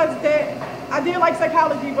realized that I did like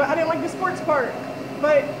psychology, but I didn't like the sports part.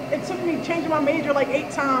 But it took me changing my major like 8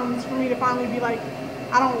 times for me to finally be like,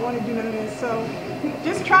 I don't want to do none of this. So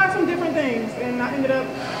just tried some different things, and I ended up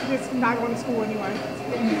just not going to school anyway.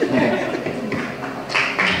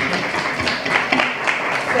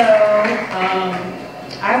 So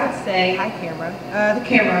I would say, hi camera. The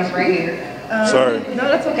camera is right here. Sorry. No,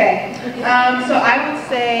 that's okay. So I would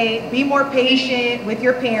say be more patient with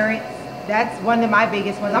your parents. That's one of my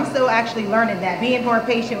biggest ones. I'm still actually learning that, being more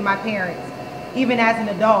patient with my parents, even as an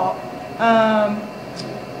adult.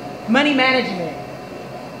 Money management.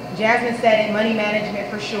 Jasmine said it, money management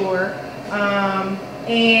for sure.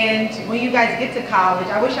 And when you guys get to college,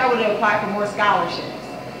 I wish I would have applied for more scholarships.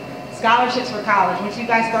 Scholarships for college. Once you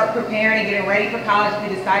guys start preparing and getting ready for college, if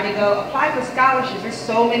you decide to go, apply for scholarships. There's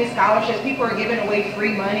so many scholarships. People are giving away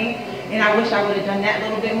free money, and I wish I would have done that a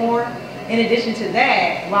little bit more. In addition to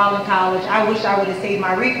that, while in college, I wish I would have saved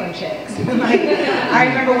my refund checks. Like, I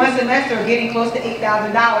remember one semester getting close to $8,000,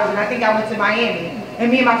 and I think I went to Miami. And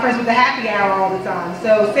me and my friends went to happy hour all the time.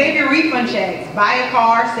 So save your refund checks, buy a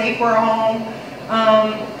car, save for a home.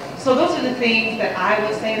 So those are the things that I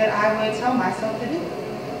would say that I would tell myself to do.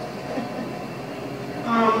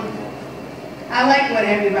 I like what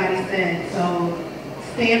everybody said, so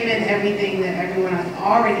stamping everything that everyone has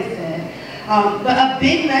already said. But a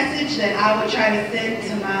big message that I would try to send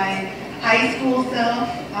to my high school self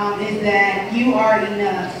is that you are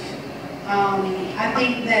enough. I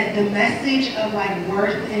think that the message of like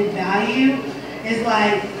worth and value is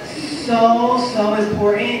like so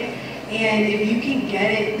important. And if you can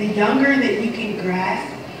get it, the younger that you can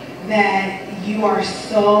grasp that you are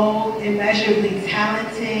so immeasurably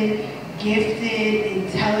talented, gifted,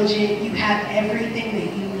 intelligent, you have everything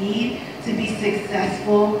that you need to be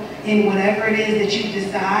successful in whatever it is that you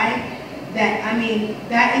decide, that, I mean,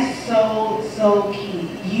 that is so key.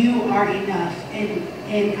 You are enough.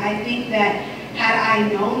 And I think that had I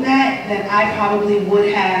known that I probably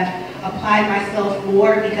would have applied myself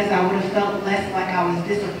more, because I would have felt less like I was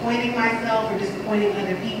disappointing myself or disappointing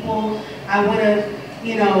other people. I would have,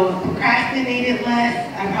 you know, procrastinated less.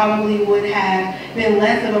 I probably would have been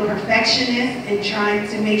less of a perfectionist and trying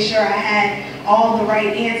to make sure I had all the right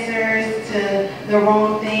answers to the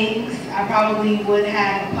wrong things. I probably would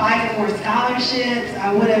have applied for more scholarships.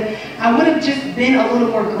 I would have just been a little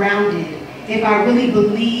more grounded if I really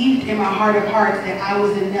believed in my heart of hearts that I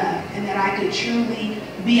was enough and that I could truly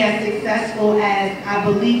be as successful as I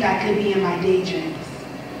believed I could be in my day dreams.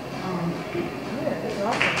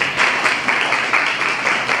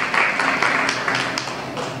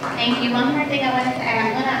 Thank you. One more thing I wanted to add.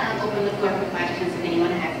 I'm going to open the floor for questions if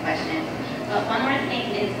anyone has questions. But one more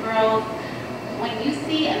thing is, girls, when you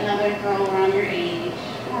see another girl around your age,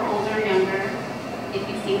 or older or younger, if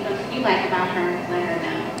you see something you like about her, let her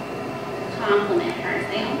know. Compliment her.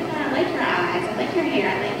 Say, oh my God, I like your eyes, I like your hair,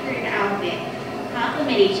 I like your outfit.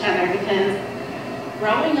 Compliment each other, because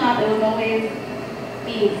growing up, it was always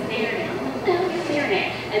being stared at. What the hell are you staring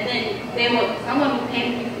at? And then someone would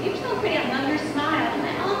pay me, you're so pretty, I love your smile. I'm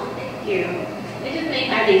like, oh, thank you. It just makes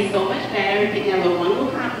my day so much better. Getting a one little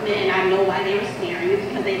compliment, and I know why they were staring. It's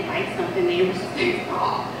because they liked something they were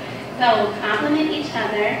saw. So compliment each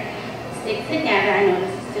other, stick together. I know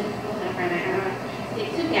this is difficult for now. Stick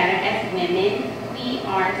together as women. We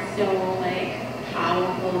are so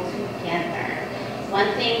powerful together. One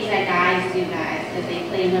thing that guys do, is they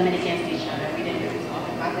play women against each other. We didn't really talk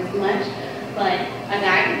about this much, but a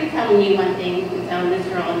guy could be telling you one thing, and telling this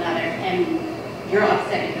girl another, and you're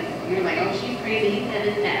upset because you're like, oh, she's crazy. He said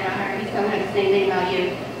this and that about her. He's telling her the same thing about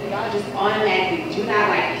you. So y'all just automatically do not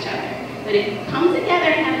like each other. But if you come together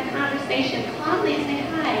and have a conversation calmly and say,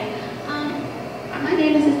 hi, my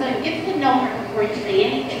name is Sister, get to know her before you say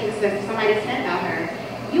anything that somebody said about her.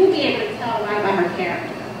 You'll be able to tell a lot about her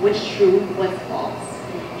character, what's true, what's false.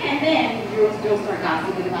 And then you'll start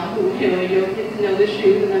gossiping about who and you'll get to know the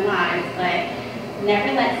truth and the lies. But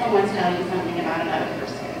never let someone tell you something about another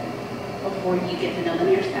person before you get to know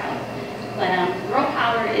them yourself. But girl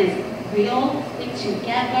power is real. Stick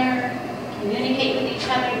together. Communicate with each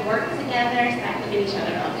other, work together, stop looking each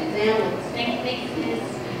other up and down with stink faces.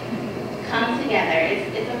 Come together.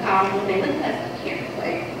 It's a powerful thing. Look at us up here.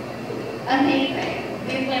 Amazing.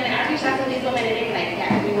 These women, I reached out to these women and they were like,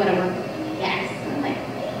 yes, we want to work with you. Yes. I'm like,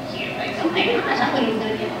 thank you. Oh my gosh, I thought it was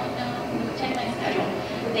going to be, check my schedule.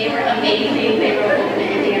 They were amazing. They were open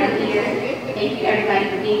and they are here. Thank you everybody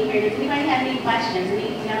for being here. Does anybody have any questions?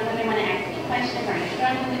 Any young women want to ask any questions? Are you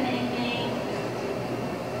struggling with anything?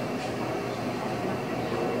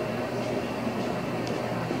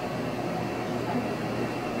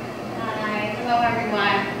 Hello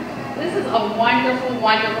everyone. This is a wonderful,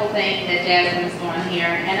 wonderful thing that Jasmine is doing here,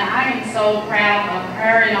 and I am so proud of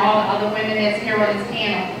her and all the other women that's here on this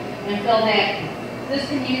panel, and feel that this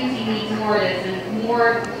community needs more of this and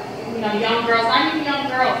more, young girls. I need young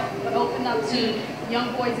girls, but open up to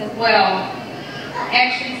young boys as well.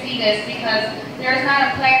 Actually see this, because there's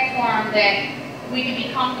not a platform that we can be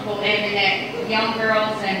comfortable in, and that young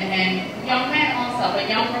girls and young men also, but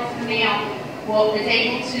young girls now is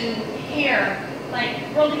able to hear,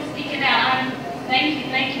 really speaking out.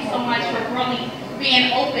 Thank you so much for really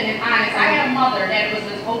being open and honest. I had a mother that was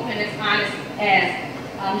as open and honest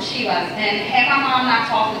as she was, and had my mom not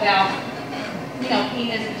talked about,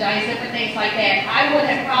 penis, vaginas, different things like that, I would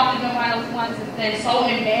have probably been one of those ones that's been so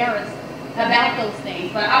embarrassed about those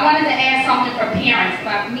things. But I wanted to add something for parents.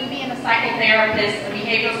 But me being a psychotherapist, a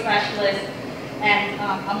behavioral specialist, and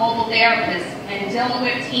a mobile therapist, and dealing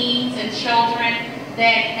with teens and children,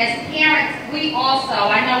 that as parents, we also,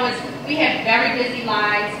 I know we have very busy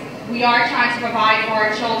lives. We are trying to provide for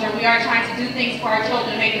our children. We are trying to do things for our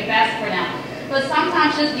children, make the best for them. But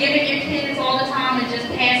sometimes just giving your kids all the time and just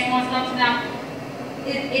passing on stuff to them,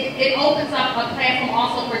 it opens up a platform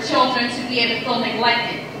also for children to be able to feel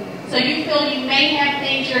neglected. So you feel you may have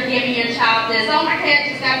things you're giving your child this, oh, my kid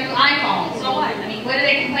just got a new iPhone, so what? I mean, what are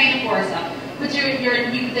they complaining for or something? But you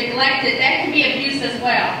neglected, that can be abuse as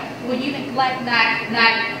well. When you neglect not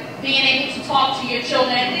being able to talk to your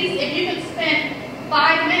children, at least if you can spend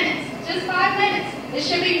 5 minutes, just 5 minutes. It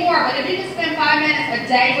should be more, but if you can spend 5 minutes a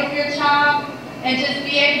day with your child and just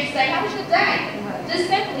be able to say, how was your day? Just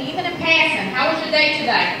simply, even in passing, how was your day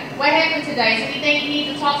today? What happened today? Is anything you need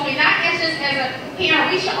to talk to me? Not just as a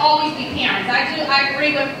parent. We should always be parents. I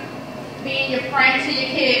agree with being your friend to your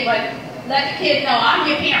kid, but let the kid know I'm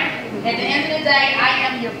your parent. At the end of the day, I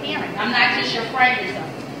am your parent. I'm not just your friend or something.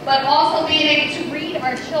 But also being able to read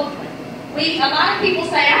our children. A lot of people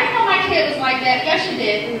say, I didn't know my kid was like that. Yes, you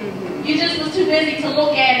did. You just was too busy to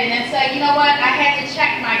look at it and say, you know what, I had to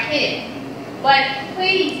check my kid. But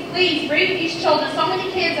please, please read these children. So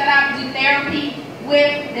many kids that I do therapy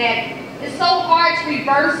with, that it's so hard to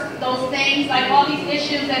reverse those things, like all these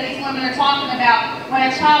issues that these women are talking about. When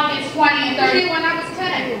a child gets 20 and 30, when I was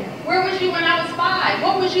 10, where was you when I was 5?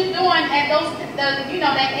 What was you doing at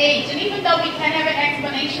that age? And even though we can't have an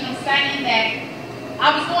explanation of saying that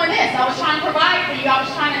I was doing this, I was trying to provide for you, I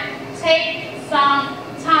was trying to take some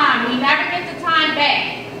time. We never get to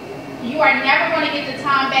back. You are never going to get the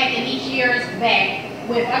time back in each year's back.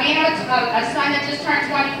 I have a son that just turned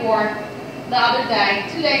 24 the other day,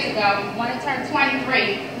 2 days ago, one that turned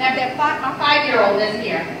 23, and I have my 5-year-old this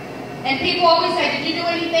year. And people always say, did you do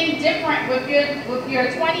anything different with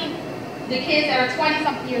your 20, the kids that are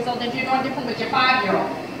 20-something years old, that you're doing different with your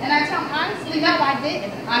 5-year-old? And I tell them, honestly, no, I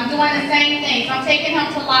didn't. I'm doing the same things. I'm taking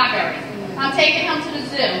him to libraries. I'm taking him to the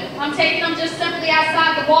zoo. I'm taking him just simply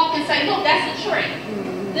outside to walk and say, look, that's a tree.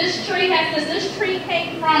 This tree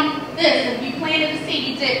came from this. If you planted a seed,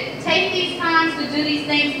 you did. Take these times to do these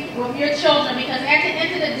things with your children, because at the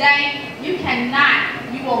end of the day, you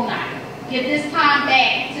will not get this time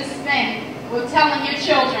back to spend with telling your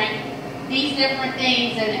children these different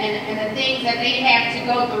things and the things that they have to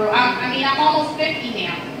go through. I'm almost 50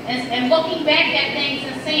 now. And looking back at things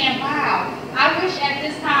and saying, wow, I wish at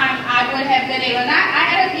this time I would have been able. And I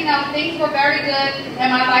had, things were very good in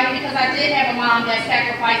my life because I did have a mom that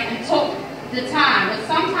sacrificed and took the time. But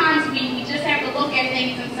sometimes we just have to look at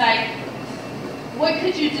things and say, what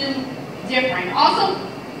could you do different? Also,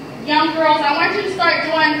 young girls, I want you to start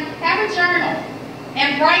have a journal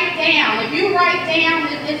and write down. If you write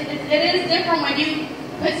down, it is different when you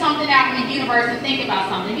put something out in the universe and think about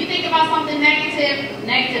something. If you think about something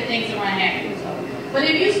negative things are going to happen. But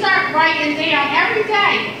if you start writing down every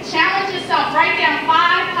day, challenge yourself, write down 5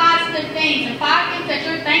 positive things and 5 things that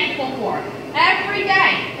you're thankful for. Every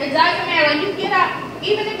day. It doesn't matter. When you get up,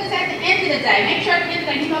 even if it's at the end of the day, make sure at the end of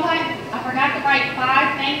the day, you know what? I forgot to write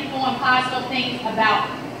 5 thankful and positive things about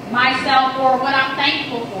myself or what I'm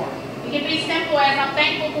thankful for. It can be simple as I'm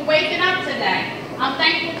thankful for waking up today. I'm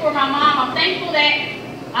thankful for my mom. I'm thankful that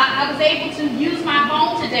I was able to use my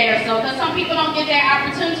phone today or so, because some people don't get that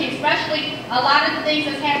opportunity, especially a lot of the things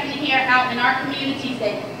that's happening here out in our communities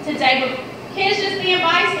today, with kids just being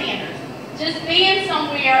bystanders, just being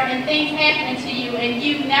somewhere and things happening to you and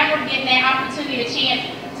you never getting that opportunity, a chance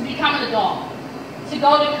to become an adult, to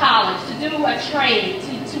go to college, to do a trade,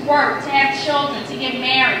 to work, to have children, to get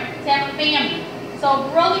married, to have a family. So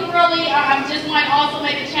really, I just want to also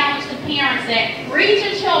make a challenge to parents that read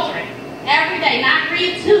your children every day, not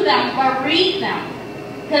read to them, but read them.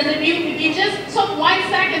 Because if you just took 1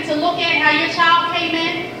 second to look at how your child came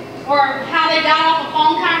in or how they got off a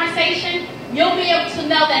phone conversation, you'll be able to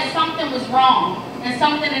know that something was wrong and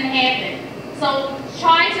something had happened. So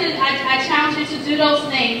I challenge you to do those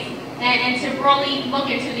things and to really look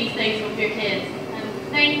into these things with your kids. And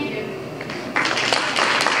thank you.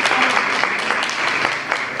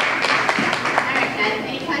 All right, guys,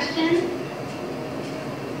 any questions?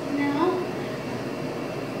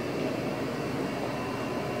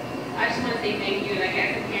 I just want to say thank you. Like,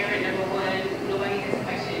 as a parent, number one, nobody has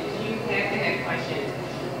questions. You have to have questions.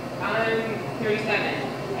 I'm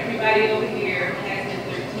 37. Everybody over here has been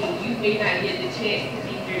 13. You may not get the chance to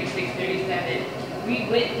be 36, 37. We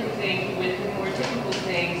went through things. We went through more difficult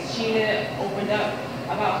things. Sheena opened up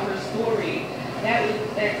about her story.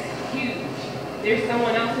 That's huge. There's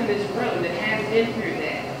someone else in this room that has been through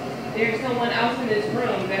that. There's someone else in this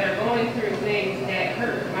room that are going through things that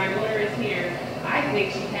hurt. My daughter is here. I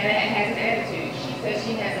think she has an attitude. She says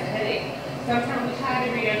she has a headache. Sometimes we try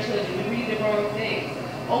to read our children. We read the wrong things.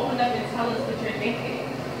 Open up and tell us what you're thinking.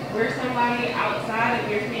 We're somebody outside of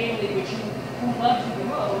your family who loves you the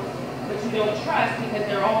most, but you don't trust because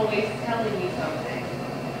they're always telling you something.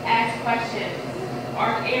 Ask questions.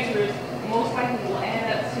 Our answers most likely will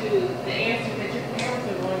add up to the answers that your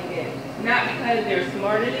parents are going to get. Not because they're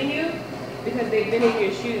smarter than you, because they've been in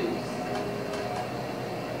your shoes.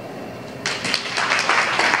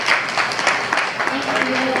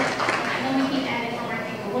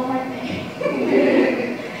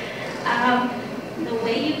 The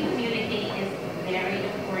way you communicate is very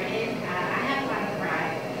important. I have a lot of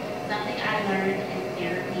pride. Something I learned in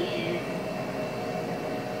therapy is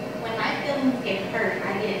when my feelings get hurt, I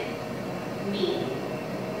get mean.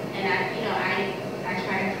 And I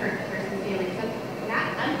try to hurt the person's feelings. So not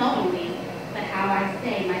unknowingly, but how I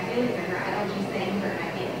say my feelings are hurt. I don't just say hurt my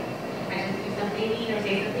feelings. I just do something mean or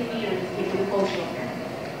say something mean or just give you the cold shoulder.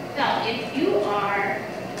 So if you are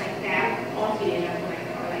like that, all teenagers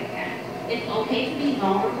are like that. It's okay to be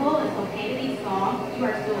vulnerable. It's okay to be soft. You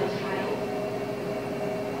are still a child.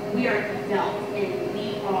 We are adults, and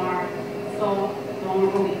we are so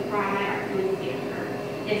vulnerable. We cry. Our feelings get hurt.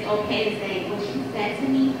 It's okay to say, what you said to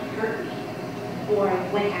me hurt me. Or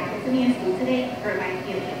what happened to me in school today hurt my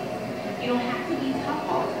feelings. You don't have to be tough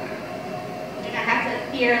all the time. You don't have to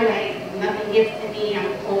fear like nothing gets to me,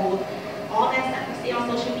 I'm cold. All that stuff you see on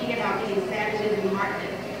social media about being savages and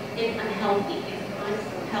heartless is unhealthy. It's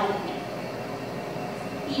unhealthy.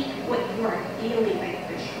 Speak what you are feeling, like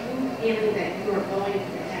the true feeling that you were going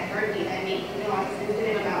through that hurt me, that made you know I'm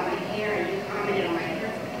sensitive about my hair and you commented on my hair.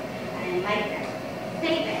 I didn't like that.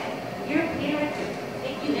 Say that. Your parents will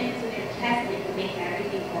take you into their chest and to make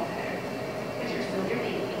everything all better. But you're still your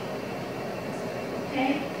baby.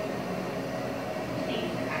 Okay?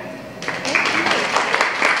 Thanks, guys.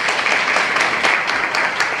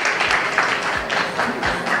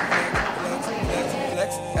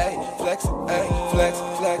 Flex, ay, flex,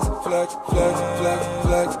 flex, flex, flex,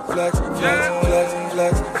 flex, flex, flex, flex, flex,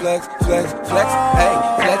 flex, flex, flex, ay,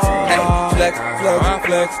 flex, ay, flex, flex,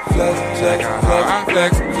 flex, flex, flex, flex, flex,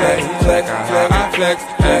 flex, flex, flex, flex, flex,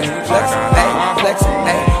 ay, flex,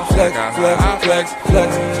 ay, flex, flex,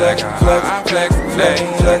 flex, flex, flex, flex,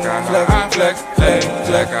 flex, flex, flex, flex,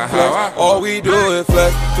 flex, flex. All we do is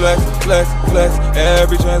flex, flex, flex, flex.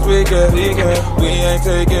 Every chance we get, we ain't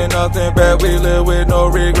taking nothing back. We live with no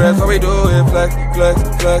regrets. All we do is flex, flex,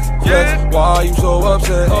 flex, flex. Why you so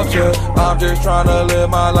upset? I'm just trying to live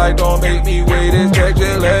my life. Don't make me wait this check.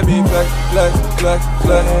 Just let me flex, flex, flex,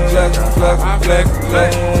 flex, flex, flex,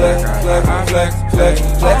 flex, flex, flex, flex, flex, flex,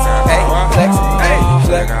 flex, hey, flex, hey,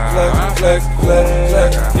 flex, flex, flex,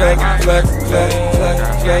 flex, flex, flex, flex, flex,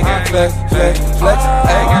 flex, flex, flex, flex,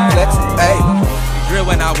 hey, flex, hey. Drill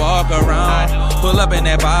when I walk around, pull up in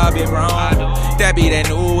that Bobby Brown. That be that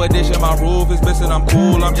new edition, my roof is missing, I'm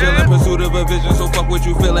cool, I'm chillin', pursuit of a vision, so fuck what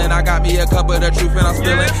you feelin'. I got me a cup of the truth and I'm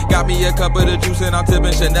spillin', got me a cup of the juice and I'm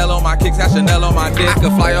tippin'. Chanel on my kicks, got Chanel on my dick. I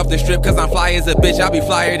could fly off the strip cause I'm fly as a bitch, I be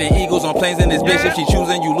flyer than eagles on planes in this bitch. If she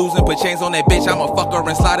choosing, you losing, put chains on that bitch. I'ma fuck her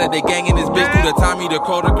and slide the gang in this bitch. Through the Tommy, the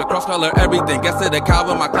Kodak, the cross color, everything. Guess to the cow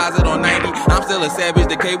in my closet on 90. I'm still a savage,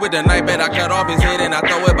 the K with the knife, bet I cut off his head and I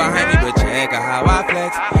throw it behind me. But check out how I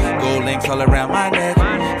flex, gold links all around my neck.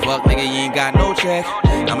 Fuck nigga, you ain't got no check.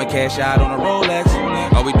 I'ma cash out on a Rolex.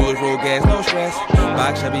 All we do is roll gas, no stress.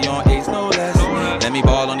 Box Chevy on 8s, no less. Let me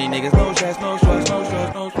ball on these niggas, no stress, no stress, no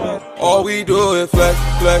stress, no stress. All we do is flex,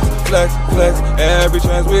 flex, flex, flex. Every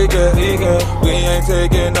chance we get, we ain't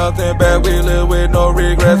taking nothing back. We live with no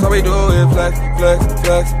regrets. All we do is flex, flex,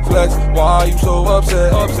 flex, flex. Why you so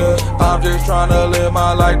upset? I'm just trying to live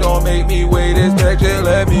my life. Don't make me wait this check. Just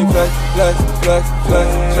let me flex, flex, flex,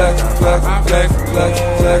 flex, flex, flex, flex,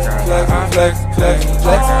 flex, flex, flex, flex, flex,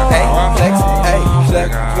 flex, hey, flex, hey, flex,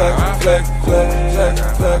 flex, flex, flex,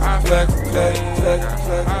 flex, flex, flex, flex, flex,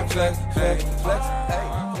 flex, flex, flex, hey.